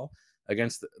overall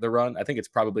against the run. I think it's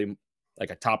probably like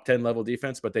a top 10 level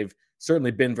defense, but they've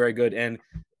certainly been very good. And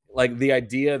like the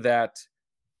idea that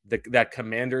that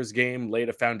Commanders game laid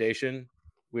a foundation,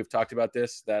 we've talked about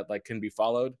this, that like can be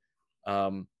followed.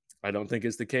 I don't think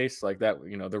is the case. Like that,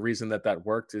 you know, the reason that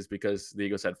worked is because the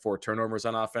Eagles had 4 turnovers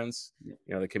on offense. You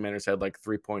know, the Commanders had like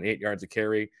 3.8 yards a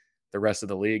carry. The rest of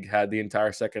the league had the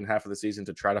entire second half of the season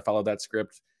to try to follow that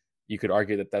script. You could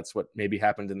argue that that's what maybe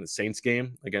happened in the Saints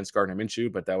game against Gardner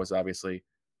Minshew, but that was obviously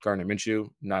Gardner Minshew,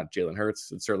 not Jalen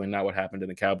Hurts. It's certainly not what happened in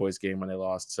the Cowboys game when they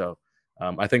lost. So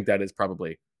I think that is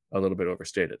probably a little bit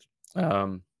overstated.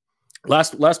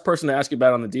 Last person to ask you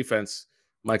about on the defense,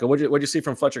 Michael, what'd you see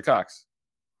from Fletcher Cox?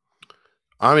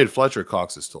 I mean, Fletcher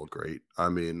Cox is still great. I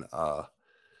mean,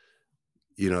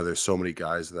 you know, there's so many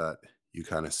guys that you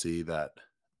kind of see that,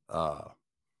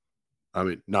 I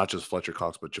mean, not just Fletcher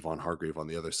Cox, but Javon Hargrave on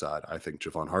the other side. I think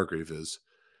Javon Hargrave is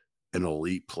an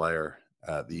elite player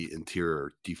at the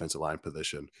interior defensive line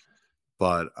position.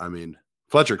 But I mean,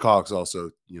 Fletcher Cox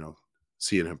also, you know,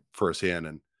 seeing him firsthand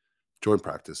and joint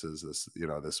practices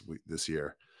this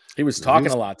year. He was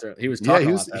talking a lot there. He was talking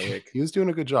a lot that week. He was doing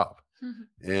a good job.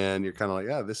 And you're kind of like,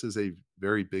 yeah, this is a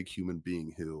very big human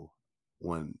being who,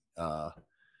 when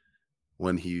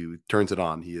he turns it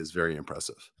on, he is very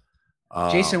impressive.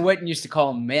 Jason Witten used to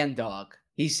call him Man Dog.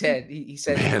 He said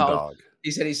Man Dog. He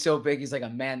said he's so big, he's like a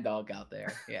man dog out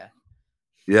there. Yeah.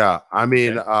 Yeah. I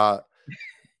mean,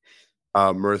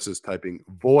 Marissa's typing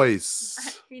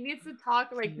voice. He needs to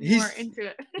talk like more into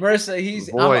it. Marissa, he's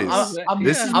voice.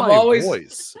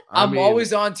 I'm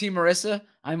always on Team Marissa.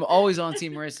 I'm always on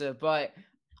Team Marissa, but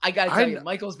I gotta tell you,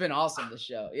 Michael's been awesome this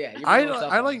show. Yeah,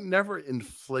 I like never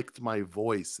inflict my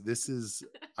voice. This is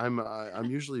I'm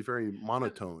usually very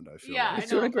monotoned. I feel like. He's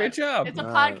doing a great job. It's a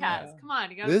podcast. Come on,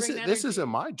 you gotta bring that this isn't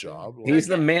my job. He's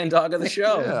the man dog of the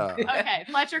show. Yeah. Okay,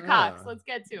 Fletcher Cox. Let's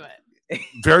get to it.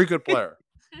 Very good player.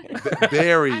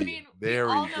 Very, I mean, very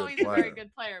we all know good he's player. a very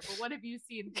good player, but what have you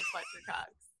seen from Fletcher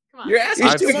Cox? Come on. You're asking.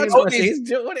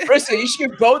 Marissa, you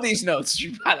should both these notes.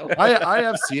 By the way, I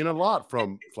have seen a lot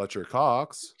from Fletcher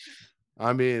Cox.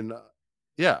 I mean,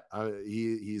 yeah,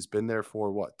 he's been there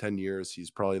for what, 10 years.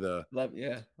 He's probably the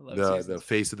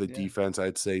face of the defense,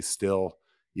 I'd say, still,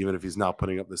 even if he's not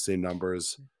putting up the same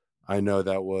numbers. I know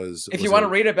that was. If you want to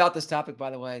read about this topic, by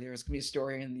the way, there's gonna be a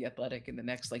story in The Athletic in the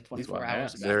next like 24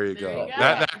 hours. There you go.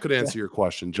 That could answer your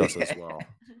question just as well.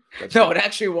 No, it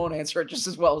actually won't answer it just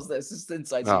as well as this. This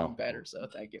insight's even better. So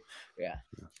thank you. Yeah.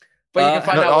 But you can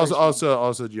find out.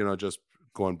 Also, you know, just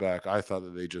going back, I thought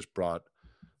that they just brought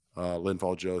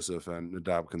Linval Joseph and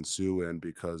Ndamukong Suh in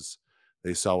because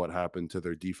they saw what happened to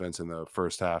their defense in the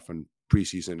first half and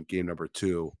preseason game number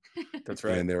 2. That's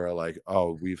right. And they were like,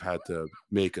 "Oh, we've had to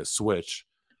make a switch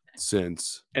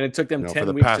since." And it took them 10 for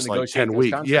the weeks past to like negotiate 10 those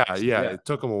weeks. Yeah, contracts. it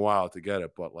took them a while to get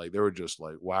it, but like they were just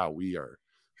like, "Wow, we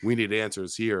need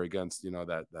answers here against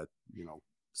that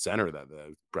center that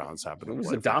the Browns happened to It was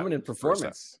play a for that dominant first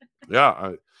half." performance.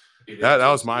 Yeah, that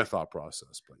was my thought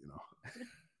process, but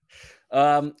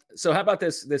So how about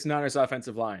this Niners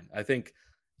offensive line? I think,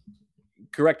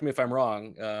 correct me if I'm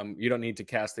wrong, you don't need to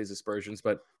cast these aspersions,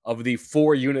 but of the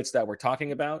 4 units that we're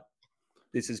talking about,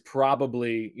 this is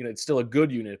probably, it's still a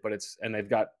good unit, but and they've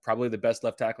got probably the best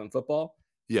left tackle in football.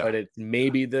 Yeah. But it's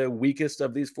maybe the weakest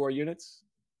of these 4 units.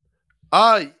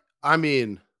 I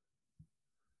mean,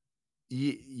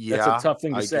 yeah, that's a tough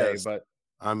thing to say, guess. But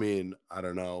I mean, I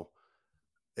don't know.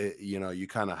 You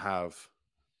kind of have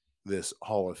this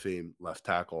Hall of Fame left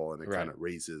tackle, and it kind of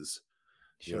raises,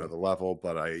 the level.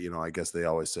 But I guess they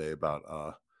always say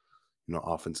about,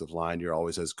 offensive line, you're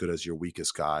always as good as your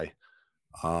weakest guy.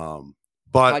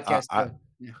 But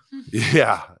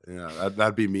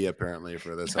that'd be me apparently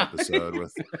for this episode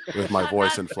with my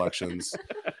voice inflections.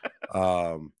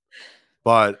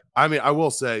 But I mean, I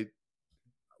will say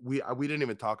we didn't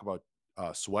even talk about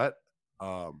Sweat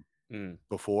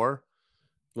before.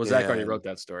 Well, Zach already wrote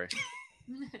that story.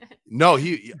 No,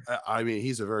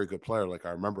 he's a very good player. Like I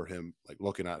remember him, like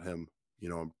looking at him,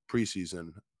 in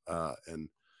preseason.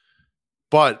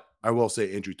 But I will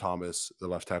say Andrew Thomas, the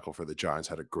left tackle for the Giants,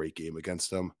 had a great game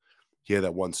against them. He had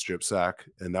that one strip sack,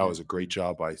 and that was a great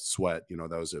job by Sweat.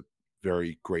 That was a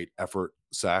very great effort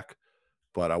sack.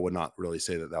 But I would not really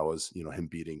say that was, him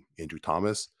beating Andrew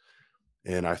Thomas.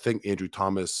 And I think Andrew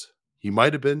Thomas, he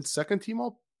might have been second team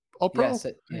All-Pro. Yeah,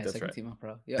 second team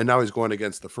All-Pro. Yep. And now he's going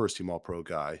against the first team All-Pro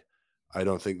guy. I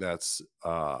don't think that's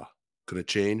going to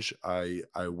change. I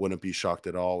wouldn't be shocked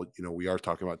at all. We are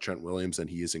talking about Trent Williams, and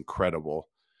he is incredible.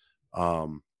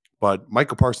 But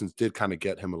Micah Parsons did kind of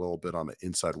get him a little bit on the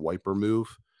inside wiper move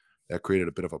that created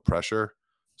a bit of a pressure.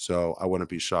 So I wouldn't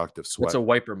be shocked if Sweat. What's a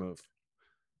wiper move?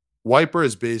 Wiper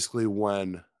is basically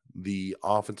when the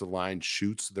offensive line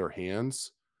shoots their hands,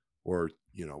 or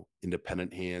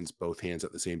independent hands, both hands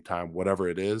at the same time, whatever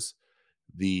it is.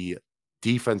 The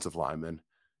defensive lineman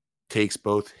takes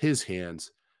both his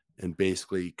hands and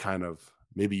basically kind of,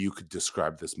 maybe you could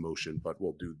describe this motion, but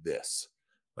we'll do this,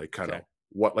 like kind of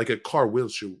like a car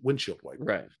windshield wiper,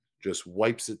 right? Just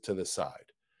wipes it to the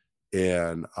side.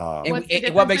 And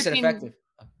what makes it effective?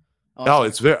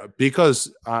 It's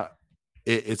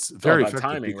it's very effective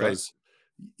timing, because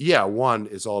one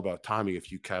is all about timing.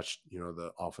 If you catch,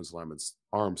 the offensive lineman's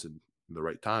arms in the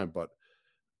right time, but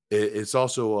it's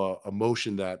also a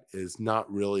motion that is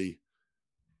not really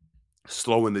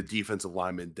slowing the defensive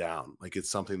lineman down. Like it's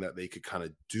something that they could kind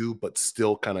of do, but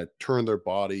still kind of turn their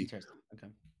body,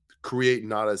 create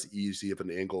not as easy of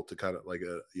an angle to kind of like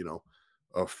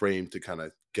a frame to kind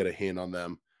of get a hand on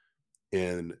them,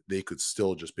 and they could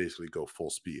still just basically go full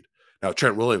speed. Now,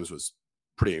 Trent Williams was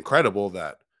pretty incredible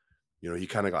that, he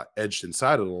kind of got edged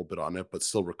inside a little bit on it, but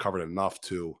still recovered enough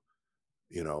to,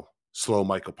 slow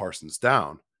Michael Parsons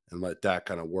down and let that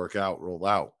kind of roll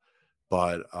out.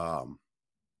 But,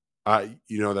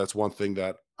 that's one thing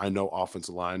that I know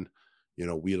offensive line,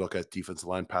 we look at defensive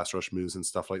line pass rush moves and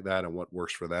stuff like that and what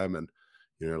works for them. And,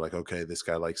 like, okay, this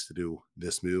guy likes to do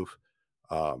this move.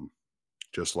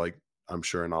 Just like I'm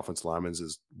sure an offensive lineman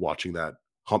is watching that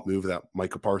hump move that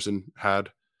Micah Parsons had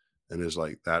and is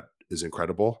like, that is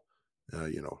incredible.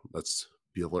 Let's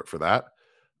be alert for that.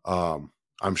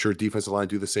 I'm sure defensive line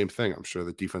do the same thing. I'm sure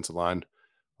the defensive line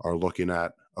are looking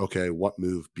at, okay, what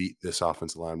move beat this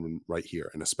offensive lineman right here?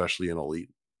 And especially an elite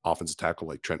offensive tackle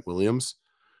like Trent Williams,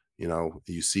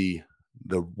 you see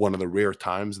one of the rare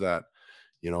times that,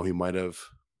 he might have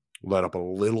let up a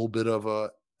little bit of a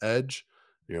edge.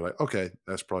 And you're like, okay,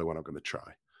 that's probably what I'm going to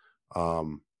try.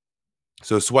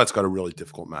 So Sweat's got a really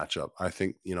difficult matchup. I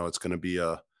think, it's going to be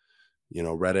a,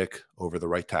 Reddick over the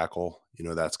right tackle.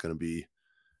 That's going to be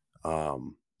a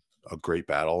great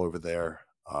battle over there.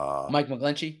 Mike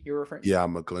McGlinchey, you're referring to? Yeah,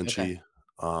 McGlinchey.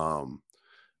 Okay.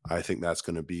 I think that's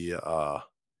going to be, I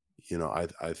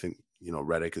think,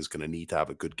 Reddick is going to need to have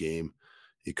a good game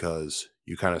because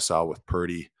you kind of saw with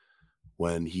Purdy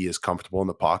when he is comfortable in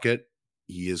the pocket,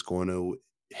 he is going to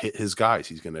hit his guys.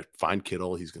 He's going to find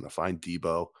Kittle. He's going to find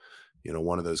Debo,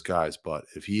 one of those guys. But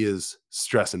if he is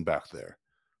stressing back there,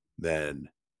 then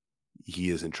he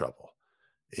is in trouble.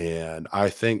 And I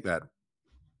think that,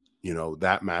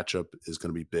 that matchup is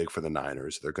going to be big for the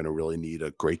Niners. They're going to really need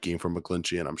a great game from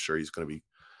McGlinchey, and I'm sure he's going to be,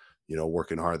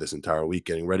 working hard this entire week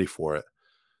getting ready for it.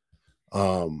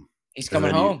 He's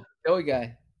coming home. Philly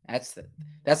guy.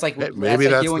 That's like maybe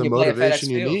that's you when the you play at FedEx motivation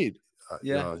you Field. need.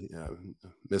 Yeah.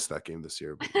 Missed that game this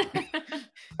year. But,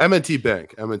 M&T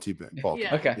Bank, Baltimore.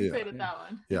 Yeah, Okay. you played at that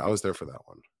one. Yeah, I was there for that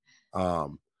one.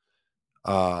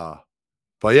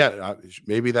 But yeah,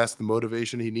 maybe that's the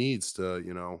motivation he needs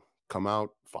to, come out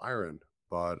firing.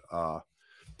 But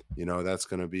that's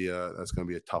gonna be a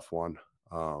tough one.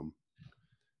 And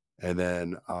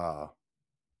then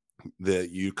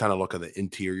you kind of look at the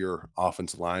interior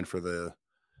offensive line for the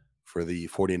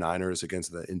 49ers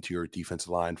against the interior defensive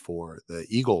line for the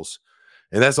Eagles.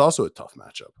 And that's also a tough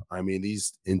matchup. I mean,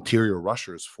 these interior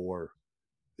rushers for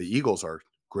the Eagles are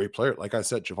great players. Like I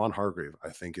said, Javon Hargrave,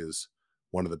 I think, is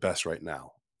one of the best right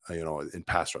now, in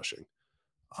pass rushing.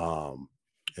 And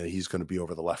he's going to be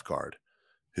over the left guard,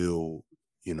 who,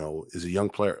 is a young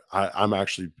player. I'm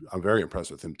very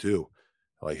impressed with him too.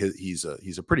 Like he's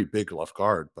a pretty big left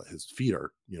guard, but his feet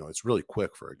are, it's really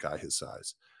quick for a guy his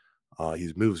size.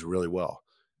 He moves really well.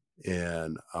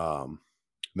 And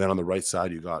then on the right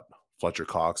side, you got Fletcher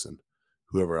Cox and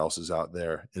whoever else is out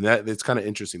there. And it's kind of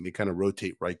interesting. They kind of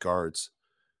rotate right guards.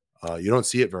 You don't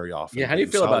see it very often. Yeah. How do you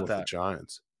feel about that? The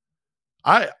Giants.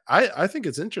 I think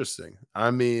it's interesting.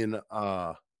 I mean,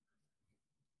 I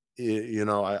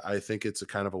think it's a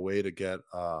kind of a way to get,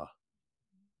 a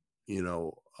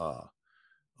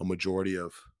majority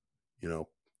of,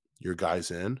 your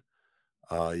guys in,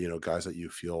 guys that you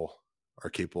feel are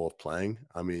capable of playing.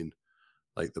 I mean,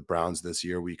 like the Browns this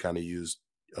year, we kind of used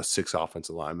a 6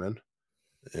 offensive linemen,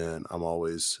 and I'm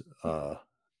always,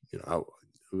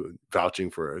 vouching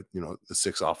for, the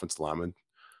 6 offensive linemen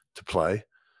to play.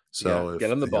 So get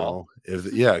him the ball.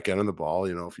 Get him the ball.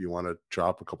 If you want to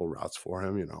drop a couple routes for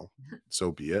him,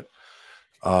 so be it.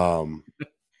 But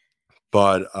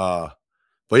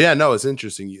yeah, no, it's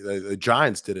interesting. The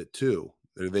Giants did it too.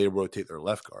 They rotate their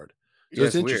left guard. So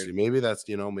it's interesting. Maybe that's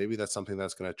something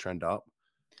that's going to trend up.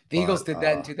 The Eagles did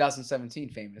that in 2017,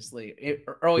 famously,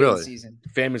 early in the season.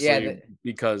 Famously,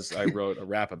 because I wrote a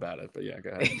rap about it. But yeah,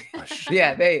 go ahead.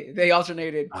 Yeah, they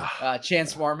alternated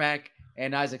Chance Warmack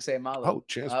and Isaac Seumalo. Oh,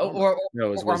 Chance it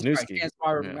was Wisniewski. Chance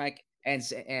Warmack and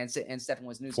Stefan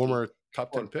Wisniewski. Former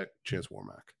top 10 pick, Chance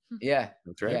Warmack. Yeah,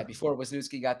 that's right. Yeah, before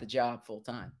Wisniewski got the job full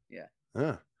time. Yeah.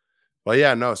 Yeah. But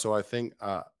yeah, no. So I think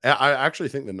I actually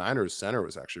think the Niners center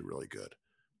was actually really good.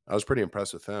 I was pretty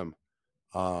impressed with him.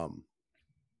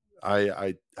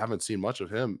 I haven't seen much of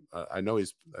him. I know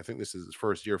I think this is his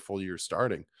first full year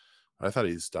starting. I thought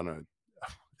he's done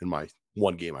in my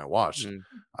one game I watched,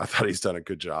 I thought he's done a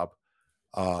good job.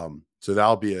 So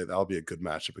that'll be a good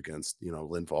matchup against,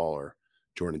 Linval or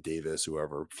Jordan Davis,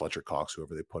 whoever, Fletcher Cox,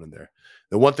 whoever they put in there.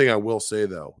 The one thing I will say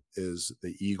though, is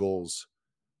the Eagles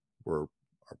are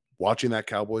watching that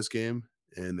Cowboys game,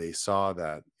 and they saw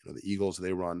that, the Eagles,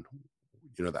 they run,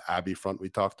 the Abbey front we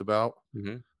talked about.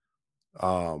 Mm-hmm.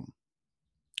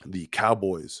 The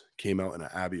Cowboys came out in an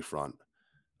Abbey front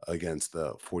against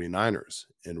the 49ers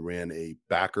and ran a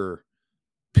backer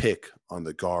pick on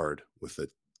the guard with a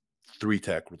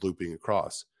 3-tech looping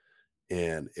across,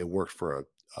 and it worked for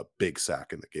a big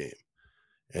sack in the game.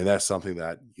 And that's something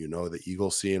that, the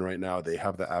Eagles seeing right now. They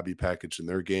have the Abbey package in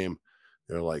their game.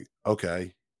 They're like,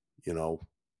 okay,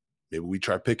 maybe we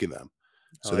try picking them.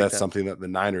 So that's something that the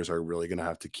Niners are really going to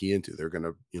have to key into. They're going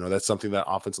to, that's something that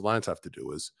offensive lines have to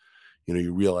do is,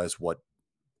 you realize what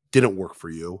didn't work for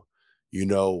you.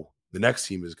 The next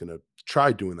team is going to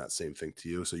try doing that same thing to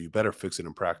you. So you better fix it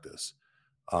in practice.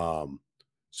 So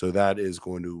that is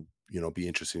going to, be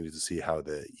interesting to see how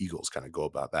the Eagles kind of go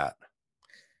about that.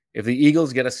 If the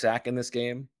Eagles get a sack in this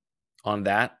game on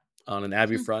an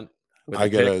Abbey front, I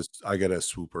get a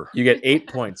swooper. You get 8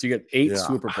 points. You get 8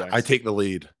 swooper points. I take the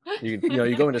lead. You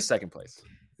go into second place.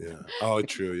 Yeah. Oh,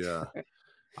 true. Yeah.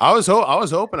 I was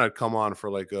hoping I'd come on for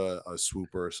like a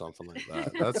swooper or something like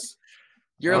that. That's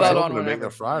you're allowed on to make the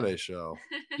Friday show.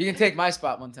 You can take my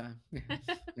spot one time.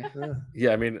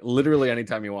 Yeah, I mean, literally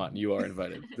anytime you want, you are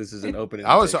invited. This is an open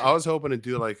invitation. I was hoping to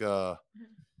do like finally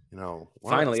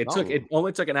it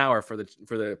only took an hour for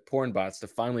the porn bots to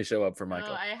finally show up for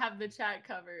Michael. Oh, I have the chat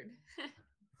covered.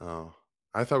 Oh,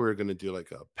 I thought we were going to do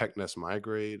like a Peckness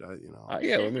migrate.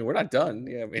 Yeah, I mean, we're not done.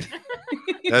 Yeah, I mean,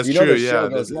 that's true. Yeah,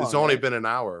 it's only been an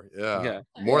hour. Yeah,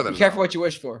 more than. Be careful what you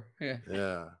wish for. Yeah.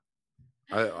 Yeah,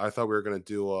 I thought we were going to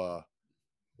do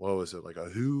what was it, like a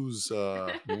who's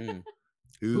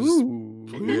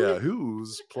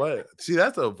play? See,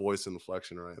 that's a voice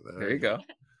inflection right there. There you go.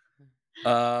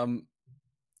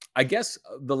 I guess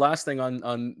the last thing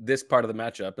on this part of the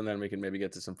matchup, and then we can maybe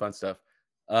get to some fun stuff.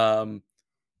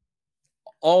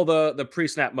 All the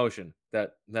pre-snap motion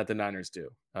that the Niners do,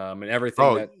 and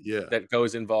everything that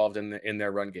goes involved in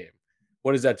their run game.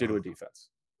 What does that do to a defense?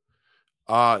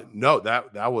 No,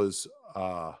 that was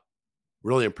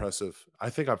really impressive.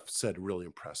 I think I've said really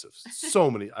impressive.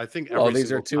 So many. I think every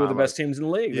these are two of the best teams in the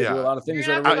league. They do a lot of things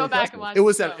that are really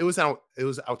impressive. It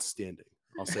was outstanding.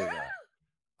 I'll say that.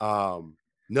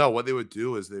 No, what they would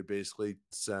do is they basically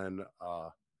send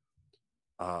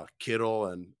Kittle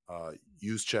and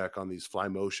Juszczyk on these fly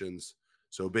motions.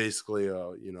 So basically,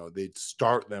 they'd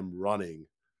start them running,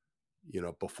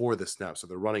 before the snap. So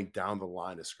they're running down the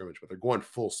line of scrimmage, but they're going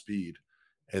full speed.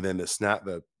 And then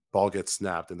the ball gets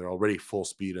snapped and they're already full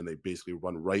speed and they basically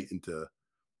run right into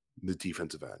the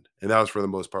defensive end. And that was for the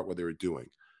most part what they were doing.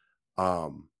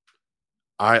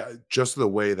 I just the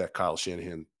way that Kyle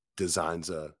Shanahan designs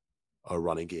a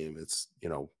running game, it's,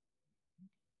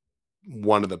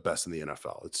 one of the best in the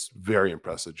NFL. It's very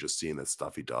impressive just seeing that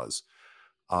stuff he does.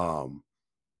 And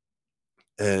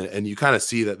you kind of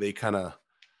see that they kind of,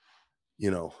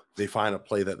 they find a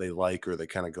play that they like, or they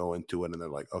kind of go into it and they're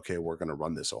like, okay, we're going to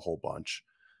run this a whole bunch.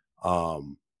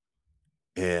 One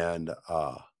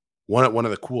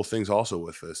of the cool things also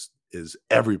with this is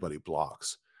everybody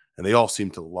blocks, and they all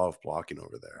seem to love blocking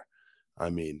over there.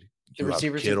 I mean, you have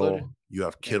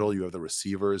Kittle, you have the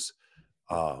receivers.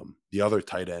 The other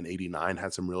tight end, 89,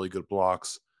 had some really good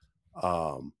blocks.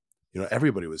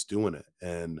 Everybody was doing it.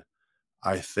 And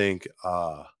I think,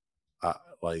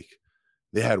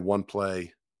 they had one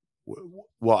play.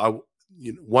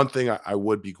 One thing I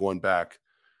would be going back,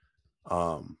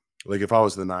 if I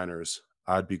was the Niners,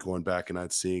 I'd be going back and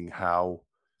I'd seeing how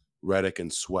Reddick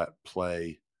and Sweat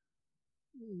play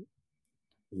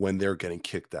when they're getting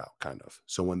kicked out, kind of.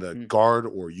 So when the guard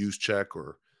or Juszczyk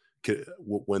or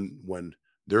when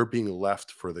they're being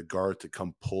left for the guard to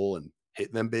come pull and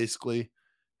hit them, basically,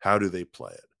 how do they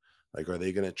play it? Are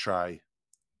they going to try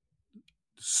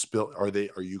spill? Are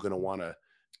you going to want to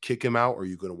kick him out, or are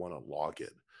you going to want to log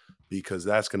it? Because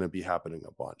that's going to be happening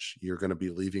a bunch. You're going to be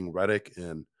leaving Reddick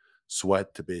and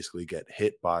Sweat to basically get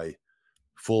hit by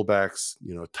fullbacks,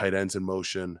 tight ends in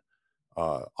motion,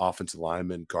 offensive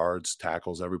linemen, guards,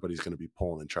 tackles. Everybody's going to be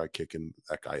pulling and try kicking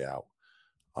that guy out.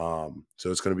 So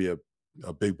it's going to be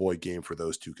a big boy game for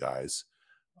those two guys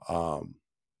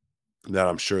that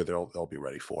I'm sure they'll be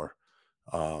ready for.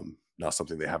 Not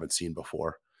something they haven't seen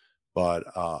before, but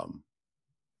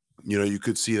you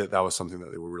could see that was something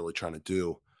that they were really trying to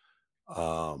do.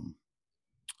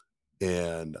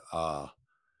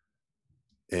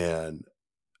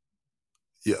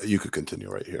 Yeah, you could continue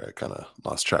right here. I kind of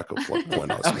lost track of what point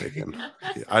I was making.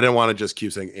 Yeah, I didn't want to just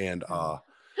keep saying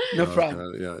no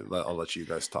problem. I'll let you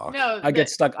guys talk. No, I get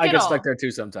stuck. I get stuck there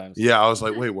too sometimes. Yeah, I was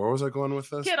like, wait, where was I going with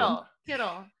this? Kittle.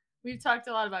 We've talked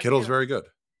a lot about Kittle's very good.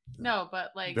 No,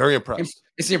 but very impressed.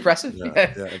 Is he impressive?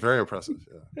 Yeah, very impressive.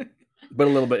 Yeah. But a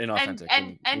little bit inauthentic.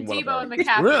 And Debo and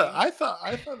McCaffrey. Really? I thought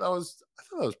that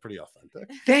was pretty authentic.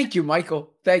 Thank you,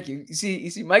 Michael. Thank you. You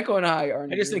see, Michael and I are.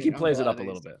 I just think he plays it up a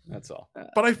little bit. That's all.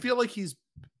 But I feel like he's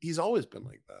always been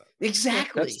like that.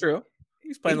 Exactly. That's true.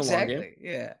 He's playing the long game.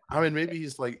 Yeah. I mean, maybe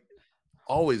he's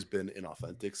always been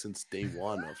inauthentic since day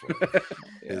one of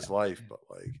his life, but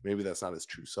maybe that's not his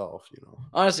true self.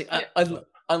 Honestly,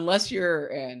 unless you're,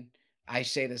 and I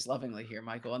say this lovingly here,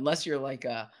 Michael, unless you're like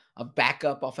a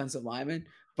backup offensive lineman,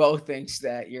 Bo thinks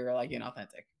that you're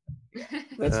inauthentic.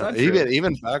 That's not true.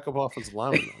 Even backup offensive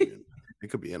lineman. I mean, it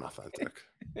could be inauthentic.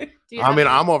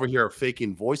 I'm over here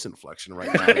faking voice inflection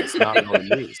right now. It's not really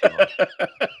me. So.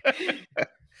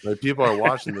 People are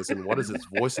watching this, and what is this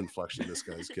voice inflection this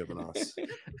guy's giving us?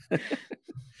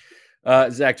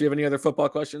 Zach, do you have any other football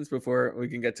questions before we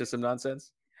can get to some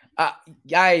nonsense? I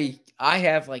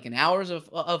have an hours of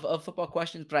football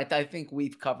questions, but I think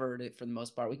we've covered it for the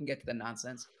most part. We can get to the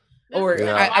nonsense. I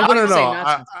don't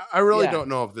know. I really don't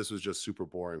know if this was just super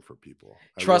boring for people.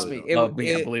 Trust me.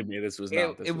 Believe me, this was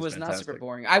not. It was not super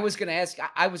boring. I was going to ask.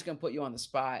 I was going to put you on the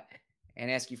spot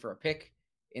and ask you for a pick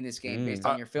in this game based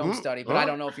on your film study, but I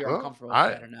don't know if you're uncomfortable with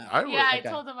that or not. I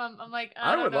told him I'm like,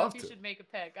 I don't know if you should make a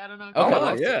pick. I don't know if you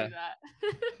would do that.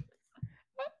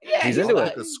 Yeah, he's into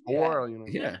it. The score,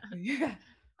 Yeah.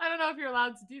 I don't know if you're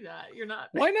allowed to do that. You're not.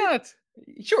 Why not?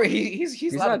 Sure,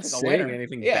 he's not to pick saying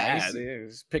anything bad.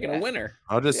 He's picking a winner.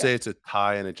 I'll just say it's a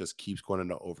tie, and it just keeps going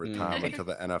into overtime until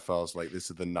the NFL's like,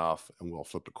 this is enough, and we'll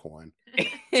flip a coin.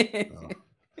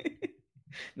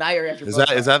 Now you're after.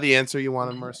 Is that the answer you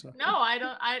wanted, Marissa? No, I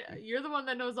don't. You're the one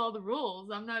that knows all the rules.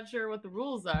 I'm not sure what the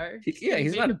rules are.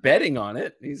 He's not betting on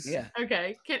it.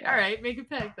 Okay. All right, make a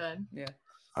pick then. Yeah.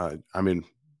 I mean,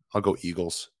 I'll go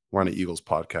Eagles. We're on an Eagles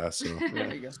podcast, so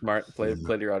there you go. Smart. Play to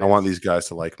your audience. I want these guys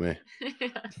to like me.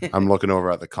 I'm looking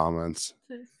over at the comments.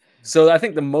 So I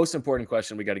think the most important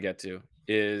question we got to get to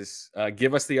is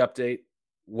give us the update.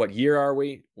 What year are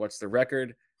we? What's the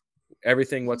record?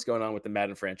 everything. What's going on with the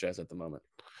Madden franchise at the moment?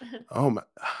 Oh,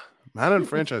 Madden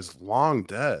franchise long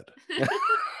dead.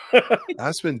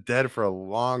 That's been dead for a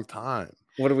long time.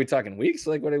 What are we talking? Weeks?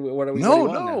 Like what are we?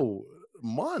 No,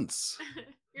 months.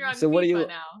 You're on So FIFA what are you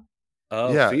now.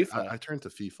 Oh, Yeah, FIFA. I turned to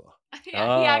FIFA.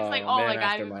 Yeah, he acts like, oh man my god.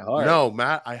 after my heart. No,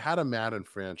 I had a Madden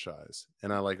franchise,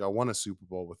 and I won a Super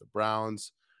Bowl with the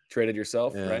Browns. Traded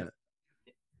yourself, right?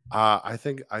 I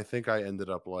think I ended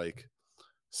up like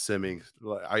simming.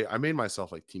 I made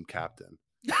myself like team captain,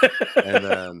 and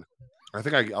then I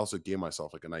think I also gave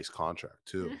myself like a nice contract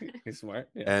too. He's smart.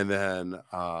 Yeah. And then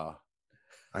I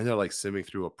ended up like simming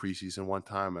through a preseason one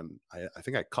time, and I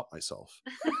think I cut myself,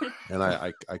 and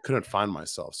I couldn't find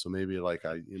myself. So maybe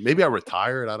I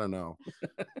retired. I don't know,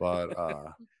 but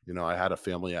I had a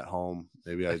family at home.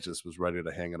 Maybe I just was ready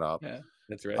to hang it up. Yeah,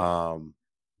 that's right.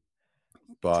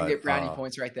 But to get brownie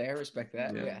points right there. Respect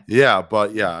that.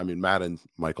 But I mean, Madden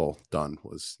Michael Dunn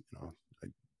was,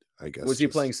 I guess. Was he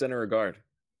playing center or guard?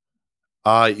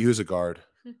 He was a guard.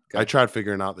 Okay. I tried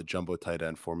figuring out the jumbo tight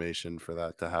end formation for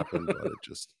that to happen, but it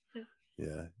just,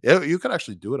 you could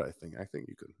actually do it. I think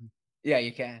you could. Yeah,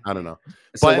 you can. I don't know.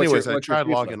 So but anyways, I tried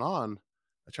logging on.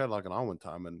 I tried logging on one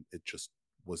time, and it just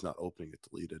was not opening. It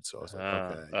deleted. So I was like,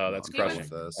 okay. Oh, that's crushing.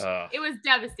 It was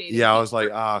devastating. Yeah, I was like,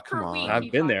 come on.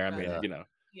 I've been there. I mean,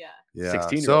 Yeah.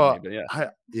 16 so but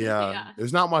yeah.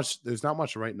 There's not much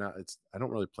right now. I don't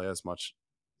really play as much,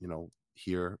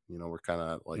 here. We're kind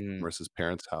of like Marissa's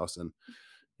parents' house, and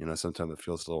sometimes it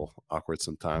feels a little awkward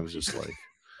sometimes, just like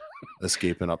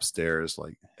escaping upstairs,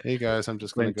 like, hey guys, I'm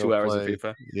just gonna go 2 hours play. of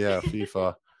FIFA. Yeah,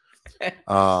 FIFA.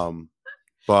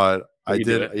 But I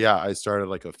did, I started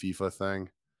like a FIFA thing.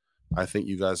 I think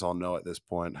you guys all know at this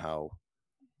point how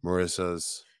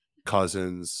Marissa's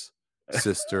cousins,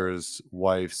 sisters,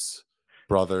 wives,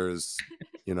 brothers,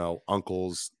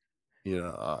 uncles,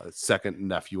 second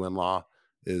nephew-in-law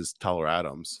is Tyler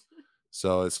Adams.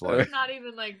 So it's like not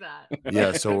even like that.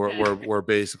 Yeah, so we're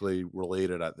basically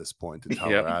related at this point to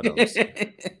Tyler Adams.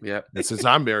 Yeah. And since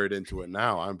I'm married into it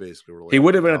now, I'm basically related. He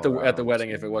would have been at the Adams.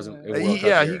 wedding if it wasn't. He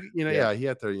had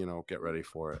to get ready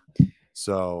for it.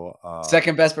 So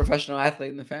second best professional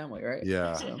athlete in the family, right?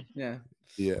 Yeah. So, yeah.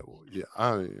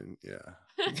 I mean,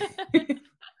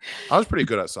 I was pretty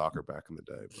good at soccer back in the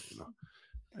day, but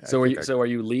So are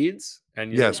you Leeds?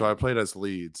 And so I played as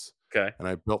Leeds. Okay. And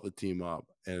I built the team up,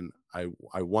 and I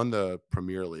won the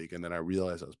Premier League, and then I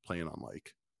realized I was playing on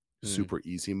like super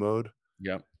easy mode.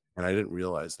 Yep. And I didn't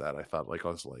realize that. I thought like I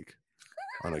was like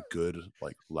on a good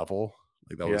like level.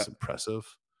 Like that was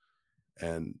impressive.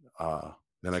 And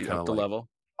then I kind of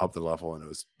up the level, and it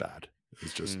was bad. It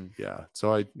was just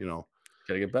So I gotta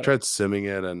get better. Tried simming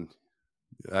it, and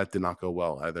that did not go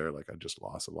well either. Like I just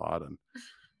lost a lot, and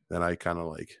then I kind of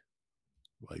like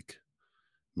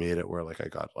made it where like I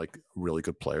got like really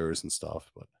good players and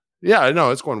stuff. But yeah, I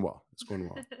know it's going well. It's going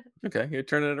well. Okay, you're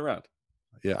turning it around.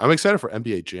 Yeah, I'm excited for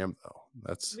NBA Jam though.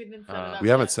 That's we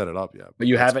haven't set it up yet. But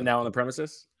you have it now on the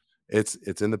premises? It's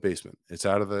in the basement. It's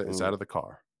out of the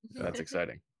car. That's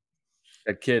exciting.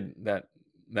 That kid, that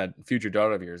future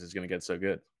daughter of yours is going to get so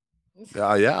good.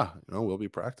 Yeah. We'll be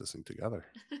practicing together.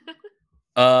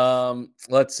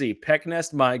 Let's see. Peck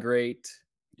Nest Migrate.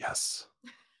 Yes.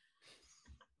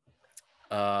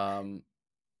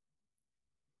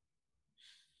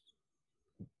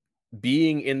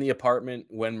 Being in the apartment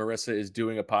when Marissa is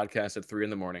doing a podcast at 3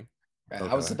 a.m. Right. Okay.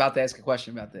 I was about to ask a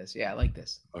question about this. Yeah, I like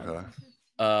this. Okay.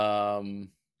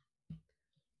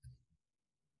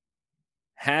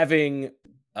 Having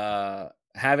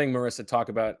Marissa talk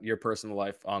about your personal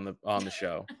life on the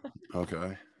show.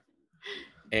 Okay.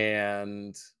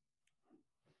 And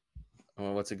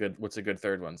what's a good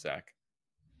third one, Zach?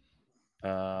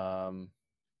 How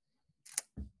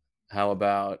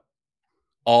about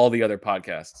all the other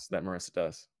podcasts that Marissa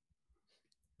does?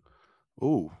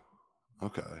 Ooh,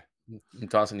 okay. I'm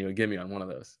tossing you a gimme on one of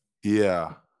those.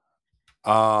 Yeah.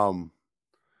 I'd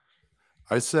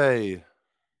say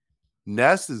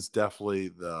Nest is definitely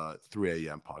the 3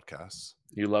 a.m. podcasts.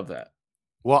 You love that.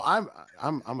 Well, I'm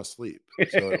asleep,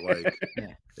 so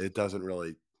it doesn't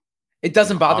really. It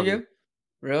doesn't bother you,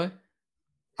 really?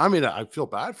 I mean, I feel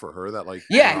bad for her that like.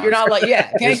 Yeah, you're not like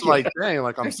it's like dang,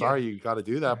 like I'm sorry you got to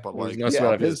do that, but like no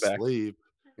his sleep.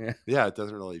 Yeah, it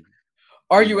doesn't really.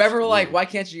 Are you ever like, why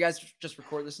can't you guys just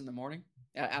record this in the morning?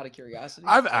 Out of curiosity,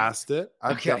 I've asked it.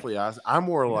 I've definitely asked. I'm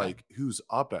more like, who's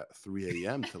up at 3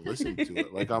 a.m. to listen to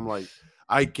it? Like I'm like,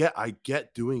 I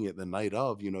get doing it the night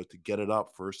of, to get it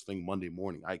up first thing Monday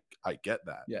morning. I get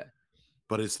that. Yeah,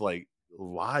 but it's like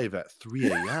live at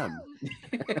 3 a.m.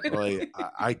 Like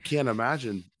I can't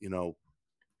imagine,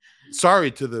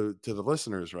 sorry to the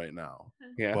listeners right now.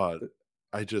 Yeah. But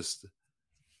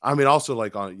I mean, also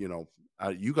like on,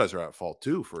 you guys are at fault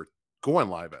too for going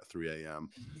live at 3 a.m.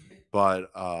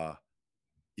 But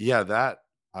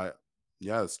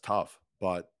it's tough.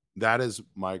 But that is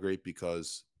Migrate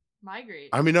because Migrate.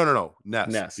 I mean, no,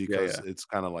 Nest because yeah. it's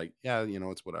kind of like,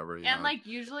 it's whatever. And like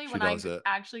usually when I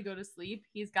actually go to sleep,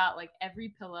 he's got like every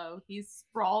pillow. He's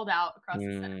sprawled out across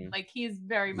the center. Like he's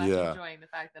very much enjoying the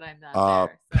fact that I'm not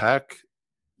there. So. Peck,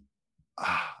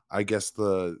 I guess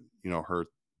her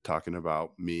talking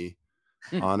about me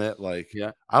on it, like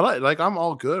I I'm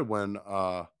all good when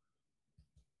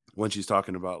she's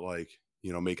talking about like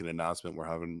making an announcement we're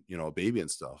having a baby and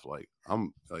stuff. Like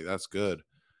I'm like that's good.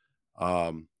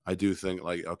 I do think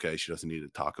like okay, she doesn't need to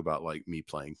talk about like me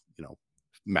playing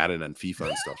Madden and FIFA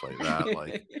and stuff like that.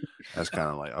 Like that's kind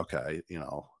of like okay,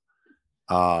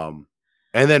 and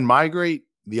then Migrate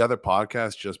the other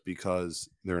podcast just because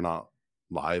they're not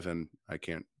live and I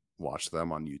can't watch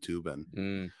them on YouTube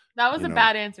and that was a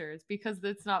bad answer. It's because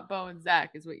it's not Bo and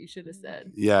Zach is what you should have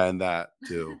said. Yeah, and that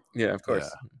too. Yeah, of course.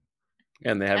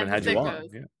 Yeah. And they haven't had you on.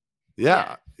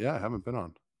 Yeah, I haven't been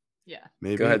on. Yeah.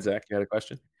 Maybe. Go ahead, Zach. You had a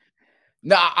question?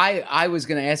 No, I was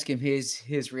going to ask him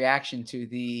his reaction to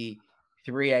the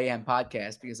 3 a.m.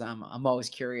 podcast because I'm always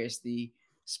curious the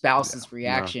spouse's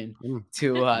reaction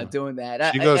to doing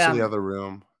that. She goes to the other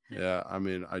room. Yeah, I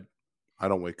mean, I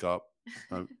don't wake up.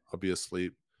 I'll be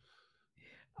asleep.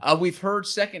 We've heard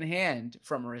secondhand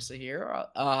from Marissa here,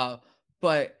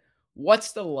 but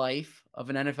what's the life of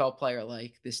an NFL player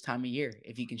like this time of year?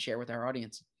 If you can share with our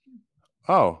audience.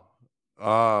 Oh,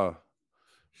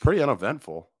 pretty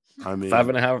uneventful. I mean,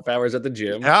 5.5 hours at the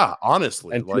gym. Yeah,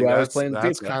 honestly, and 2 hours playing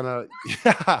that's pizza. kind of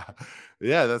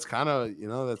that's kind of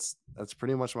that's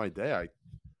pretty much my day.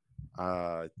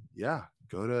 I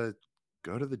go to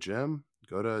the gym,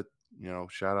 go to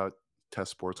shout out Test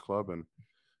Sports Club in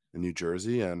New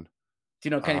Jersey, and do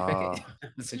you know Kenny Pickett?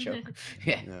 That's a joke.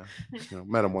 Yeah,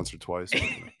 met him once or twice.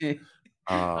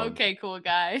 Okay, cool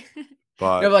guy.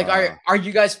 But like, are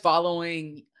you guys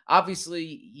following? Obviously,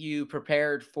 you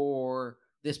prepared for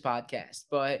this podcast,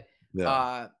 but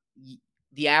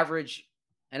the average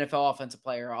NFL offensive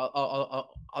player,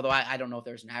 although I don't know if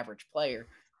there's an average player,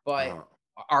 but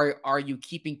are you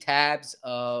keeping tabs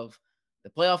of the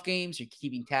playoff games? You're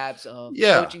keeping tabs of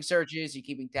coaching searches? You're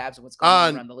keeping tabs of what's going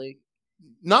on around the league?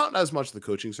 Not as much the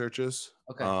coaching searches.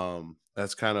 Okay.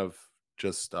 That's kind of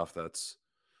just stuff that's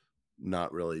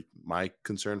not really my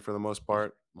concern for the most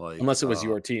part. Like unless it was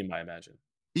your team, I imagine.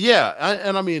 Yeah,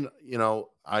 and I mean,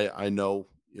 I know,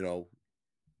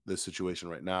 the situation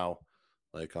right now.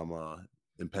 Like I'm a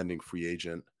impending free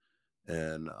agent,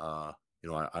 and I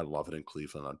love it in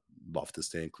Cleveland. I'd love to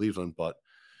stay in Cleveland, but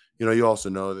you also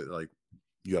know that like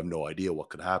you have no idea what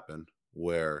could happen.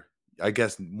 Where I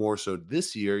guess more so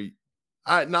this year,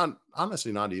 not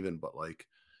honestly not even, but like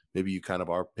maybe you kind of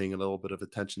are paying a little bit of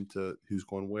attention to who's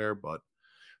going where. But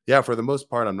yeah, for the most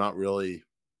part, I'm not really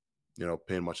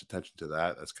paying much attention to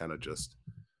that. That's kind of just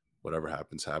whatever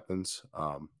happens.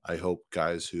 I hope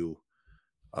guys who,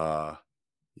 have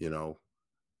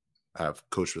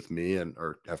coached with me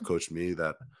or have coached me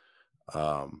that,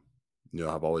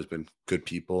 have always been good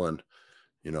people and,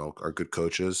 are good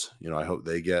coaches. I hope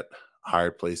they get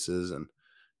hired places and,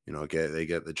 they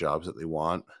get the jobs that they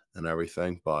want and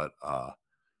everything. But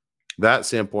that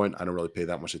standpoint, I don't really pay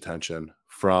that much attention.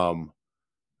 From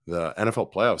the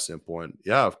NFL playoff standpoint,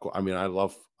 yeah, of course. I mean, I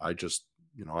love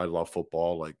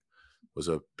football. Like, was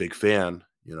a big fan,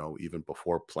 even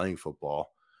before playing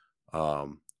football,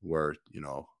 where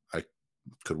I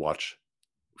could watch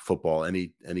football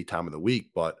any time of the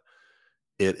week. But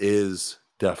it is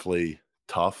definitely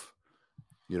tough,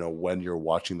 when you're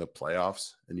watching the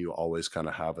playoffs, and you always kind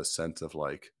of have a sense of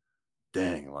like,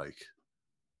 dang, like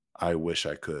I wish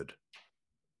I could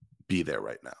be there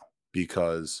right now,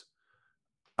 because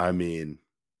I mean,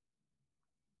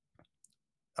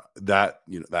 that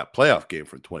that playoff game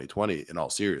from 2020, in all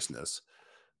seriousness,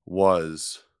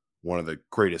 was one of the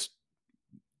greatest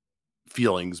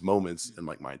moments in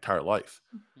like my entire life.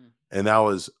 And that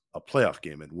was a playoff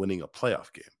game and winning a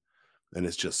playoff game. And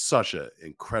it's just such an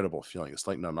incredible feeling. It's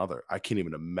like none other. I can't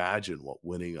even imagine what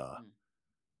winning a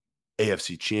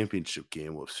AFC championship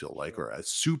game would feel like, or a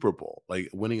Super Bowl, like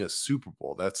winning a Super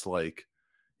Bowl. That's like,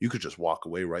 you could just walk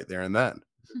away right there and then.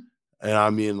 And I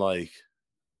mean, like,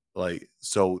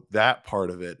 so that part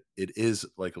of it is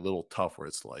like a little tough, where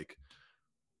it's like,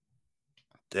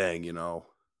 dang,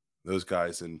 those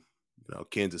guys in,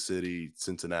 Kansas City,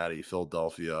 Cincinnati,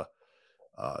 Philadelphia,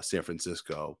 San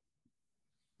Francisco,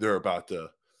 they're about to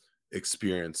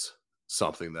experience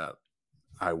something that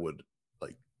I would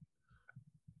like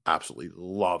absolutely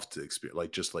love to experience,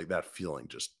 like just like that feeling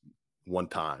just one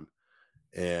time.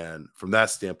 And from that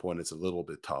standpoint, it's a little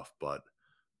bit tough, but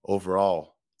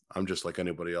overall, I'm just like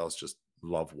anybody else, just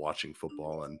love watching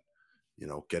football and,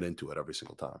 get into it every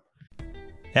single time.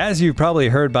 As you've probably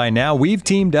heard by now, we've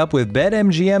teamed up with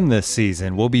BetMGM this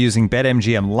season. We'll be using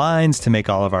BetMGM lines to make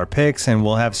all of our picks, and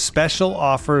we'll have special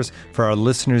offers for our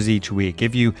listeners each week.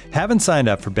 If you haven't signed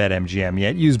up for BetMGM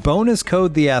yet, use bonus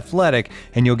code The Athletic,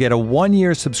 and you'll get a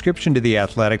 1-year subscription to The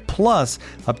Athletic, plus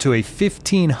up to a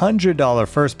 $1,500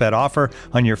 first bet offer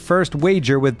on your first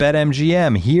wager with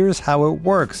BetMGM. Here's how it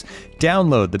works.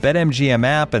 Download the BetMGM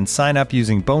app and sign up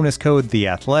using bonus code The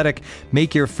Athletic.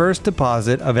 Make your first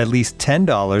deposit of at least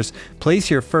 $10. Place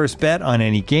your first bet on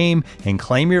any game and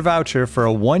claim your voucher for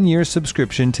a 1-year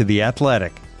subscription to The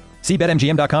Athletic. See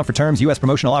BetMGM.com for terms. U.S.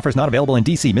 promotional offers not available in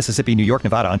D.C., Mississippi, New York,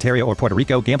 Nevada, Ontario, or Puerto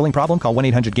Rico. Gambling problem? Call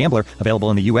 1-800-GAMBLER. Available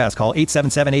in the U.S. Call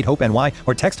 877-8-HOPE-NY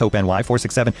or text HOPE-NY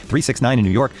 467-369 in New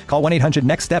York. Call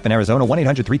 1-800-NEXT-STEP in Arizona.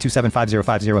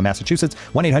 1-800-327-5050 in Massachusetts.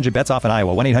 1-800-BETS-OFF in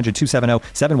Iowa.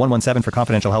 1-800-270-7117 for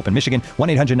confidential help in Michigan.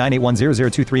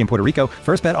 1-800-981-0023 in Puerto Rico.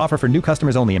 First bet offer for new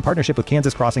customers only in partnership with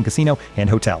Kansas Crossing Casino and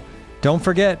Hotel. Don't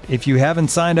forget, if you haven't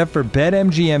signed up for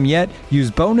BetMGM yet, use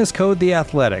bonus code The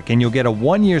Athletic, and you'll get a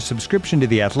 1-year subscription to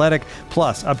The Athletic,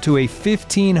 plus up to a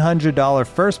 $1,500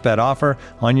 first bet offer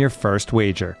on your first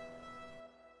wager.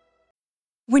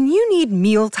 When you need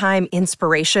mealtime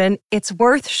inspiration, it's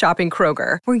worth shopping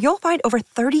Kroger, where you'll find over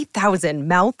 30,000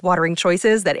 mouth-watering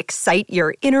choices that excite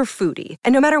your inner foodie.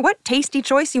 And no matter what tasty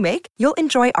choice you make, you'll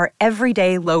enjoy our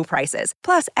everyday low prices,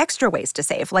 plus extra ways to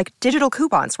save, like digital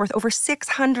coupons worth over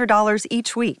 $600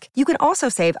 each week. You can also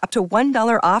save up to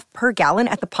 $1 off per gallon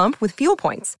at the pump with fuel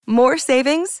points. More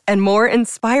savings and more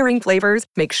inspiring flavors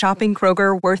make shopping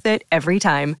Kroger worth it every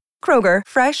time. Kroger,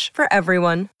 fresh for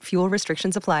everyone. Fuel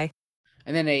restrictions apply.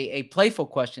 And then a playful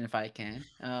question, if I can.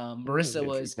 Marissa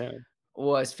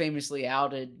was famously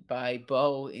outed by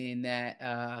Bo in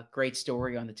that great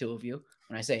story on the two of you.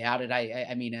 When I say outed,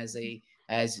 I mean as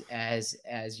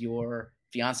your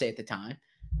fiance at the time.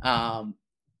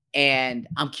 And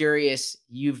I'm curious,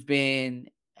 you've been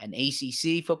an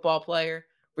ACC football player.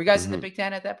 Were you guys in the Big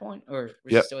Ten at that point, or were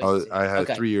you still ACC? I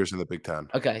had 3 years in the Big Ten.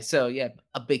 Okay, so yeah,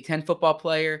 a Big Ten football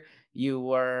player. You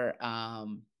were.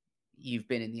 You've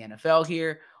been in the NFL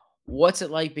here. What's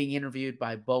it like being interviewed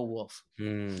by Bo Wulf?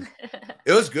 It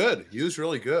was good. He was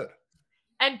really good.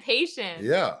 And patient.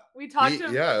 Yeah. We talked to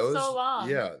him for so long.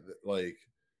 Yeah. Like,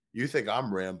 you think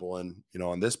I'm rambling,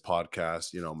 on this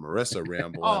podcast, Marissa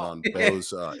rambling on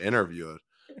Bo's interview.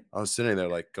 I was sitting there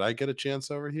like, could I get a chance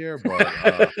over here?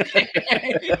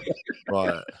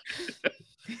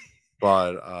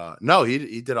 But no,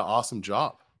 he did an awesome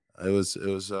job. It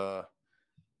was a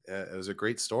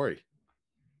great story.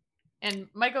 And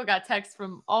Michael got texts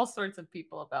from all sorts of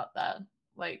people about that,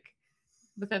 like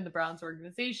within the Browns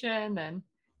organization and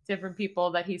different people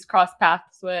that he's crossed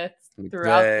paths with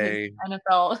throughout his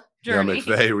NFL journey. Yeah,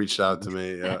 McVay reached out to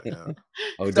me. Yeah.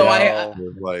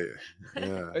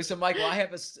 So Michael, I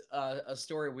have a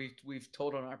story we've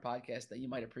told on our podcast that you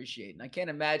might appreciate, and I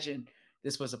can't imagine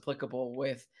this was applicable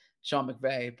with Sean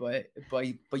McVay,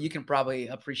 but you can probably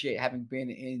appreciate having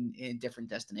been in different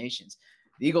destinations.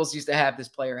 The Eagles used to have this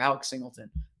player, Alex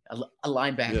Singleton, a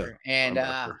linebacker, and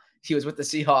he was with the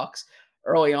Seahawks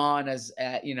early on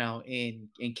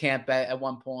in camp at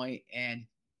one point,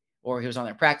 or he was on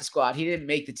their practice squad. He didn't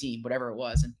make the team, whatever it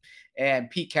was,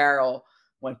 and Pete Carroll,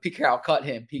 when Pete Carroll cut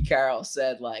him, Pete Carroll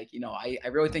said, I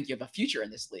really think you have a future in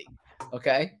this league,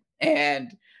 okay?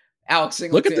 And Alex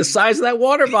Singleton, look at the size of that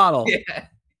water bottle. Yeah.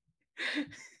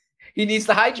 He needs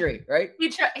to hydrate, right?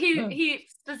 He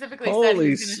specifically said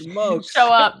Holy he's smokes.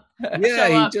 Show up.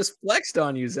 Yeah, he just flexed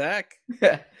on you, Zach.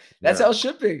 That's how it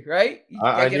should be, right?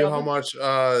 I knew how much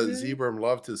Zebram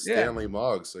loved his Stanley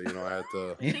mug, so I had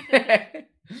to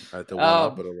one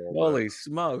up it a little bit. Holy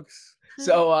smokes.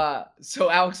 So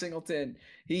Alex Singleton,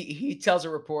 he tells a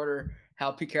reporter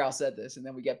how Pete Carroll said this, and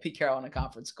then we get Pete Carroll on a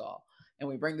conference call, and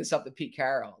we bring this up to Pete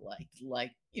Carroll,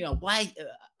 why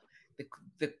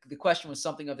the question was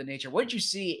something of the nature, what did you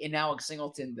see in Alex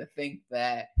Singleton to think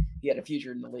that he had a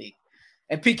future in the league?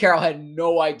 And Pete Carroll had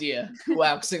no idea who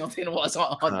Alex Singleton was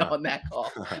on that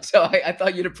call. So I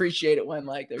thought you'd appreciate it when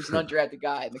there's an undrafted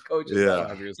guy and the coach is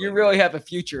like, you really have a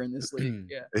future in this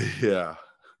league. Yeah. Yeah.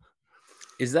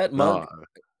 Is that mug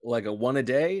like a one a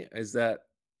day? Is that?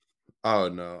 Oh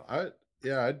no. I'd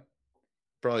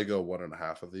probably go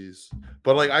 1.5 of these,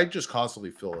 but I just constantly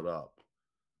fill it up.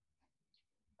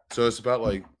 So it's about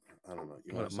I don't know.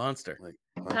 What a monster!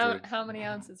 How many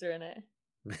ounces are in it?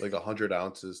 100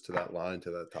 ounces to that line, to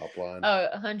that top line. Oh,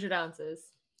 100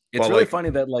 ounces. It's really funny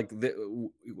that like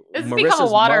It's become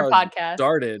a water podcast.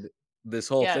 Started this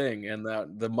whole Yeah. thing, and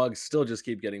the mugs still just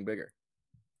keep getting bigger.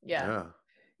 Yeah.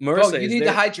 Marissa, Bro, you need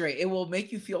to hydrate. It will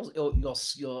make you feel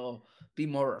you'll be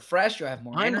more refreshed. You'll have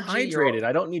more I'm energy. hydrated.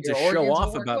 I don't need to your show organs will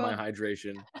off work about my well.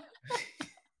 hydration.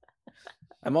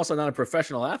 I'm also not a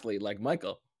professional athlete like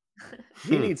Michael.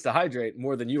 He needs to hydrate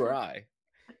more than you or I.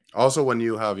 Also, when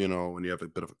you have a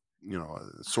bit of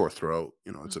a sore throat,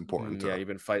 it's important. Yeah, you've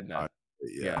been fighting that.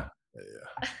 Yeah.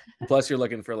 Plus, you're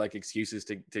looking for like excuses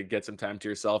to get some time to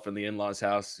yourself in the in-laws'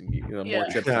 house. More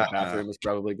trips to the bathroom is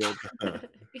probably good.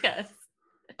 Yes.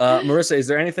 Marissa, is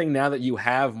there anything now that you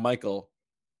have Michael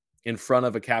in front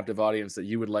of a captive audience that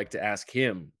you would like to ask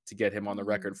him to get him on the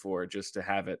record for, just to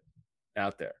have it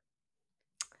out there?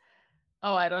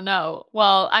 Oh, I don't know.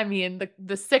 Well, I mean,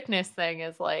 the sickness thing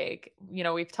is like,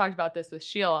 we've talked about this with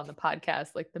Sheil on the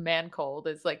podcast. Like the man cold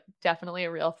is like definitely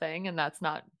a real thing. And that's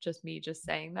not just me just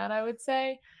saying that, I would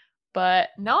say. But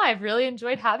no, I've really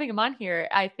enjoyed having him on here.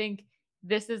 I think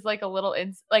this is like a little,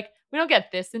 we don't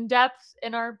get this in depth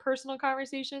in our personal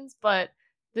conversations, but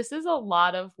this is a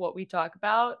lot of what we talk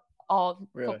about all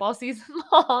football season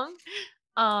long.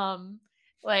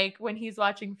 Like when he's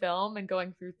watching film and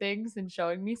going through things and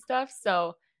showing me stuff.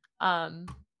 So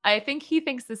I think he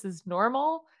thinks this is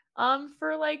normal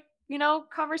for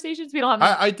conversations. We don't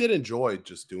have I did enjoy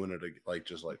just doing it,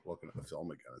 just looking at the film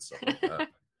again and stuff like that.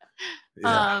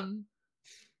 Yeah.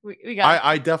 We got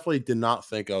I definitely did not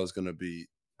think I was gonna be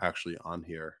actually on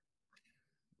here.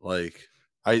 Like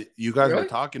you guys were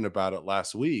talking about it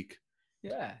last week.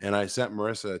 Yeah. And I sent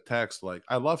Marissa a text like,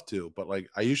 I love to, but like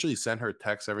I usually send her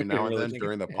texts every now and then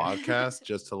during the podcast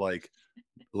just to like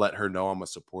let her know I'm a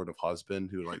supportive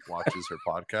husband who like watches her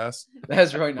podcast.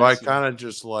 That's really nice. So I kind of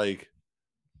just like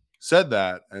said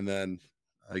that, and then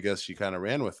I guess she kind of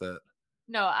ran with it.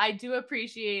 No, I do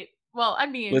appreciate. Well, I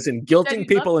mean, listen, guilting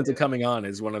people into coming on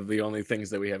is one of the only things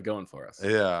that we have going for us.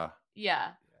 Yeah.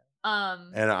 Yeah.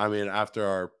 And I mean, after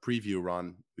our preview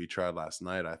run we tried last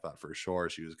night, I thought for sure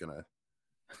she was gonna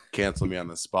cancel me on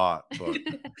the spot, but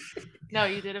no,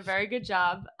 you did a very good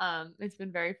job. It's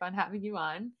been very fun having you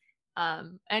on.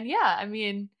 And yeah, I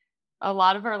mean, a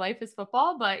lot of our life is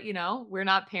football, but we're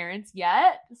not parents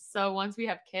yet. So once we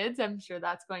have kids, I'm sure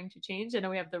that's going to change. I know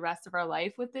we have the rest of our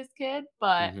life with this kid,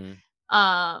 but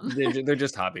they're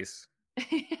just hobbies.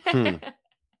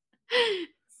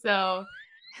 So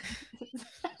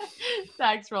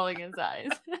Zach's rolling his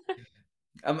eyes.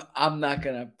 I'm not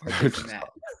gonna partake in that.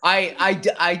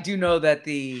 I do know that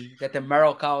the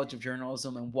Merrill College of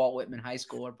Journalism and Walt Whitman High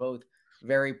School are both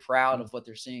very proud of what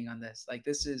they're seeing on this. Like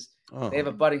this is they have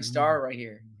a budding star right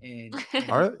here. And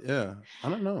yeah, I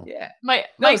don't know. Yeah,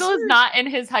 Michael is not in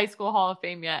his high school Hall of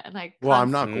Fame yet, and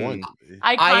I'm not going to be.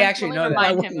 I actually know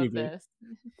remind him of this.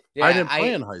 Yeah, I didn't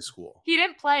play in high school. He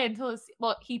didn't play until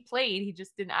he played. He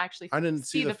just didn't actually. I didn't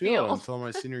see the field until my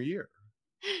senior year.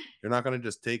 You're not going to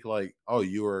just take like, oh,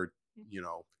 you're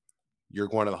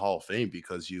going to the Hall of Fame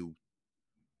because you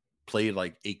played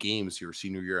like 8 games your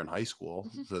senior year in high school.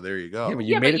 So there you go. Yeah, but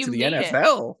you made it to the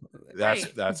NFL.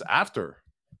 That's after.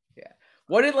 Yeah.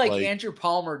 What did like Andrew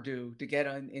Palmer do to get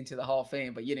into the Hall of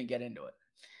Fame, but you didn't get into it?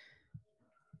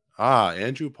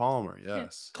 Andrew Palmer,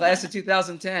 yes. Class of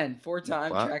 2010, 4-time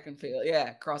track and field.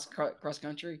 Yeah, cross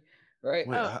country, right?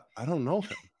 Wait, I don't know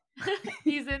him.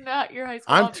 He's in your high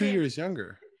school. I'm 2 years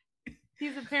younger.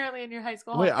 He's apparently in your high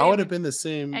school. Wait, I would have been the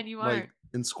same and you aren't.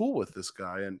 in school with this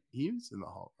guy, and he was in the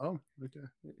hall. Oh,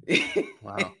 okay.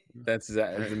 Wow. That's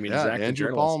Zach. I mean, Zach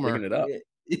Andrew Palmer picking it up.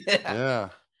 Yeah.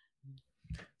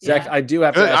 Zach, I do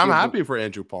have to ask I'm you happy for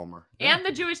Andrew Palmer. And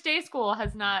the Jewish Day School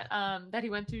has not, that he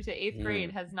went through to 8th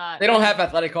grade has not. They don't have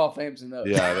athletic Hall of Fames in those.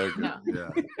 Yeah, they're good. No. Yeah.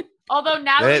 Although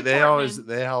Natalie they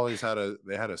always had a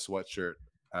sweatshirt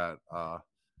at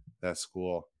that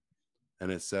school,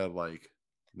 and it said like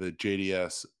the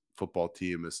JDS football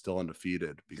team is still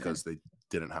undefeated because they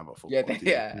didn't have a football team.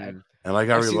 Yeah. And like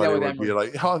everybody would be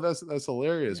like, "Oh, that's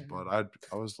hilarious," but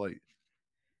I was like,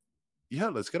 "Yeah,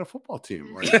 let's get a football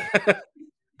team." Like,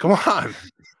 come on,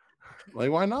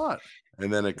 like why not?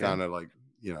 And then it kind of like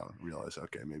realized,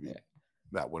 okay, maybe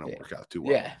that wouldn't work out too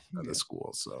well at the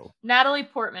school. So Natalie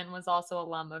Portman was also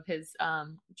alum of his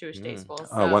Jewish Day School. So.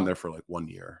 I went there for like 1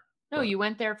 year. No, you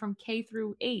went there from K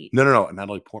through 8. No,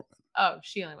 Natalie Portman. Oh,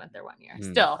 she only went there 1 year.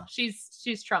 Still,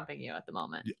 she's trumping you at the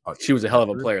moment. She was a hell of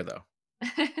a player, though.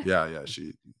 Yeah,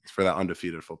 she for that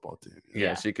undefeated football team.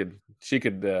 Yeah, she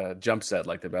could jump set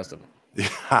like the best of them.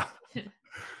 Yeah, she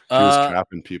was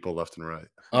trapping people left and right.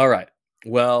 All right,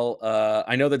 Well,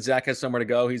 I know that Zach has somewhere to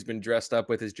go. He's been dressed up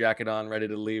with his jacket on, ready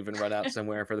to leave and run out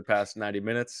somewhere for the past 90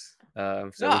 minutes.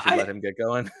 So we should let him get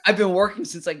going. I've been working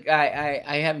since I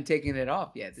haven't taken it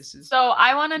off yet. So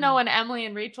I want to know when Emily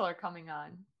and Rachel are coming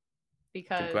on.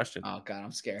 Because good question. Oh God,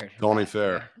 I'm scared. It's only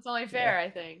fair. It's only fair, I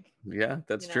think. Yeah,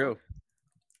 that's true.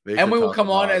 Emily will come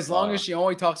on as long as she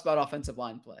only talks about offensive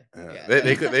line play. Yeah.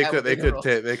 They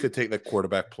could take the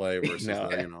quarterback play versus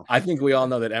I think we all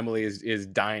know that Emily is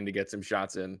dying to get some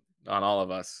shots in on all of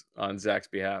us on Zach's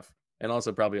behalf, and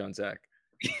also probably on Zach.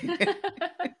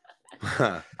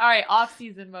 All right,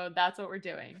 off-season mode. That's what we're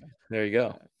doing. There you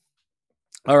go.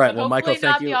 All right. Well, Michael,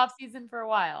 thank you. Hopefully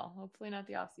not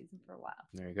the off-season for a while.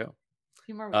 There you go. A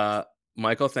few more weeks.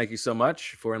 Michael, thank you so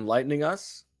much for enlightening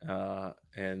us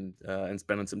and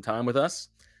spending some time with us.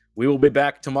 We will be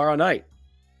back tomorrow night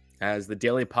as the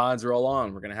daily pods roll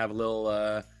on. We're going to have a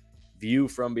little view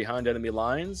from behind enemy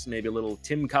lines, maybe a little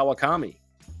Tim Kawakami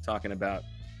talking about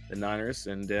the Niners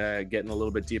and getting a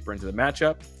little bit deeper into the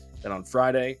matchup. Then on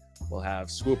Friday, we'll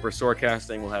have Swooper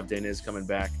Sorecasting. We'll have Deniz coming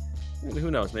back. And who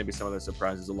knows, maybe some other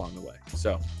surprises along the way.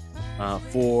 So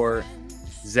for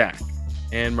Zach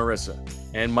and Marissa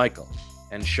and Michael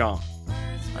and Sean,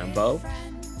 I'm Bo.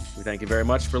 We thank you very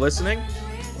much for listening.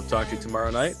 We'll talk to you tomorrow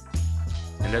night.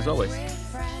 And as always,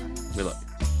 we love you.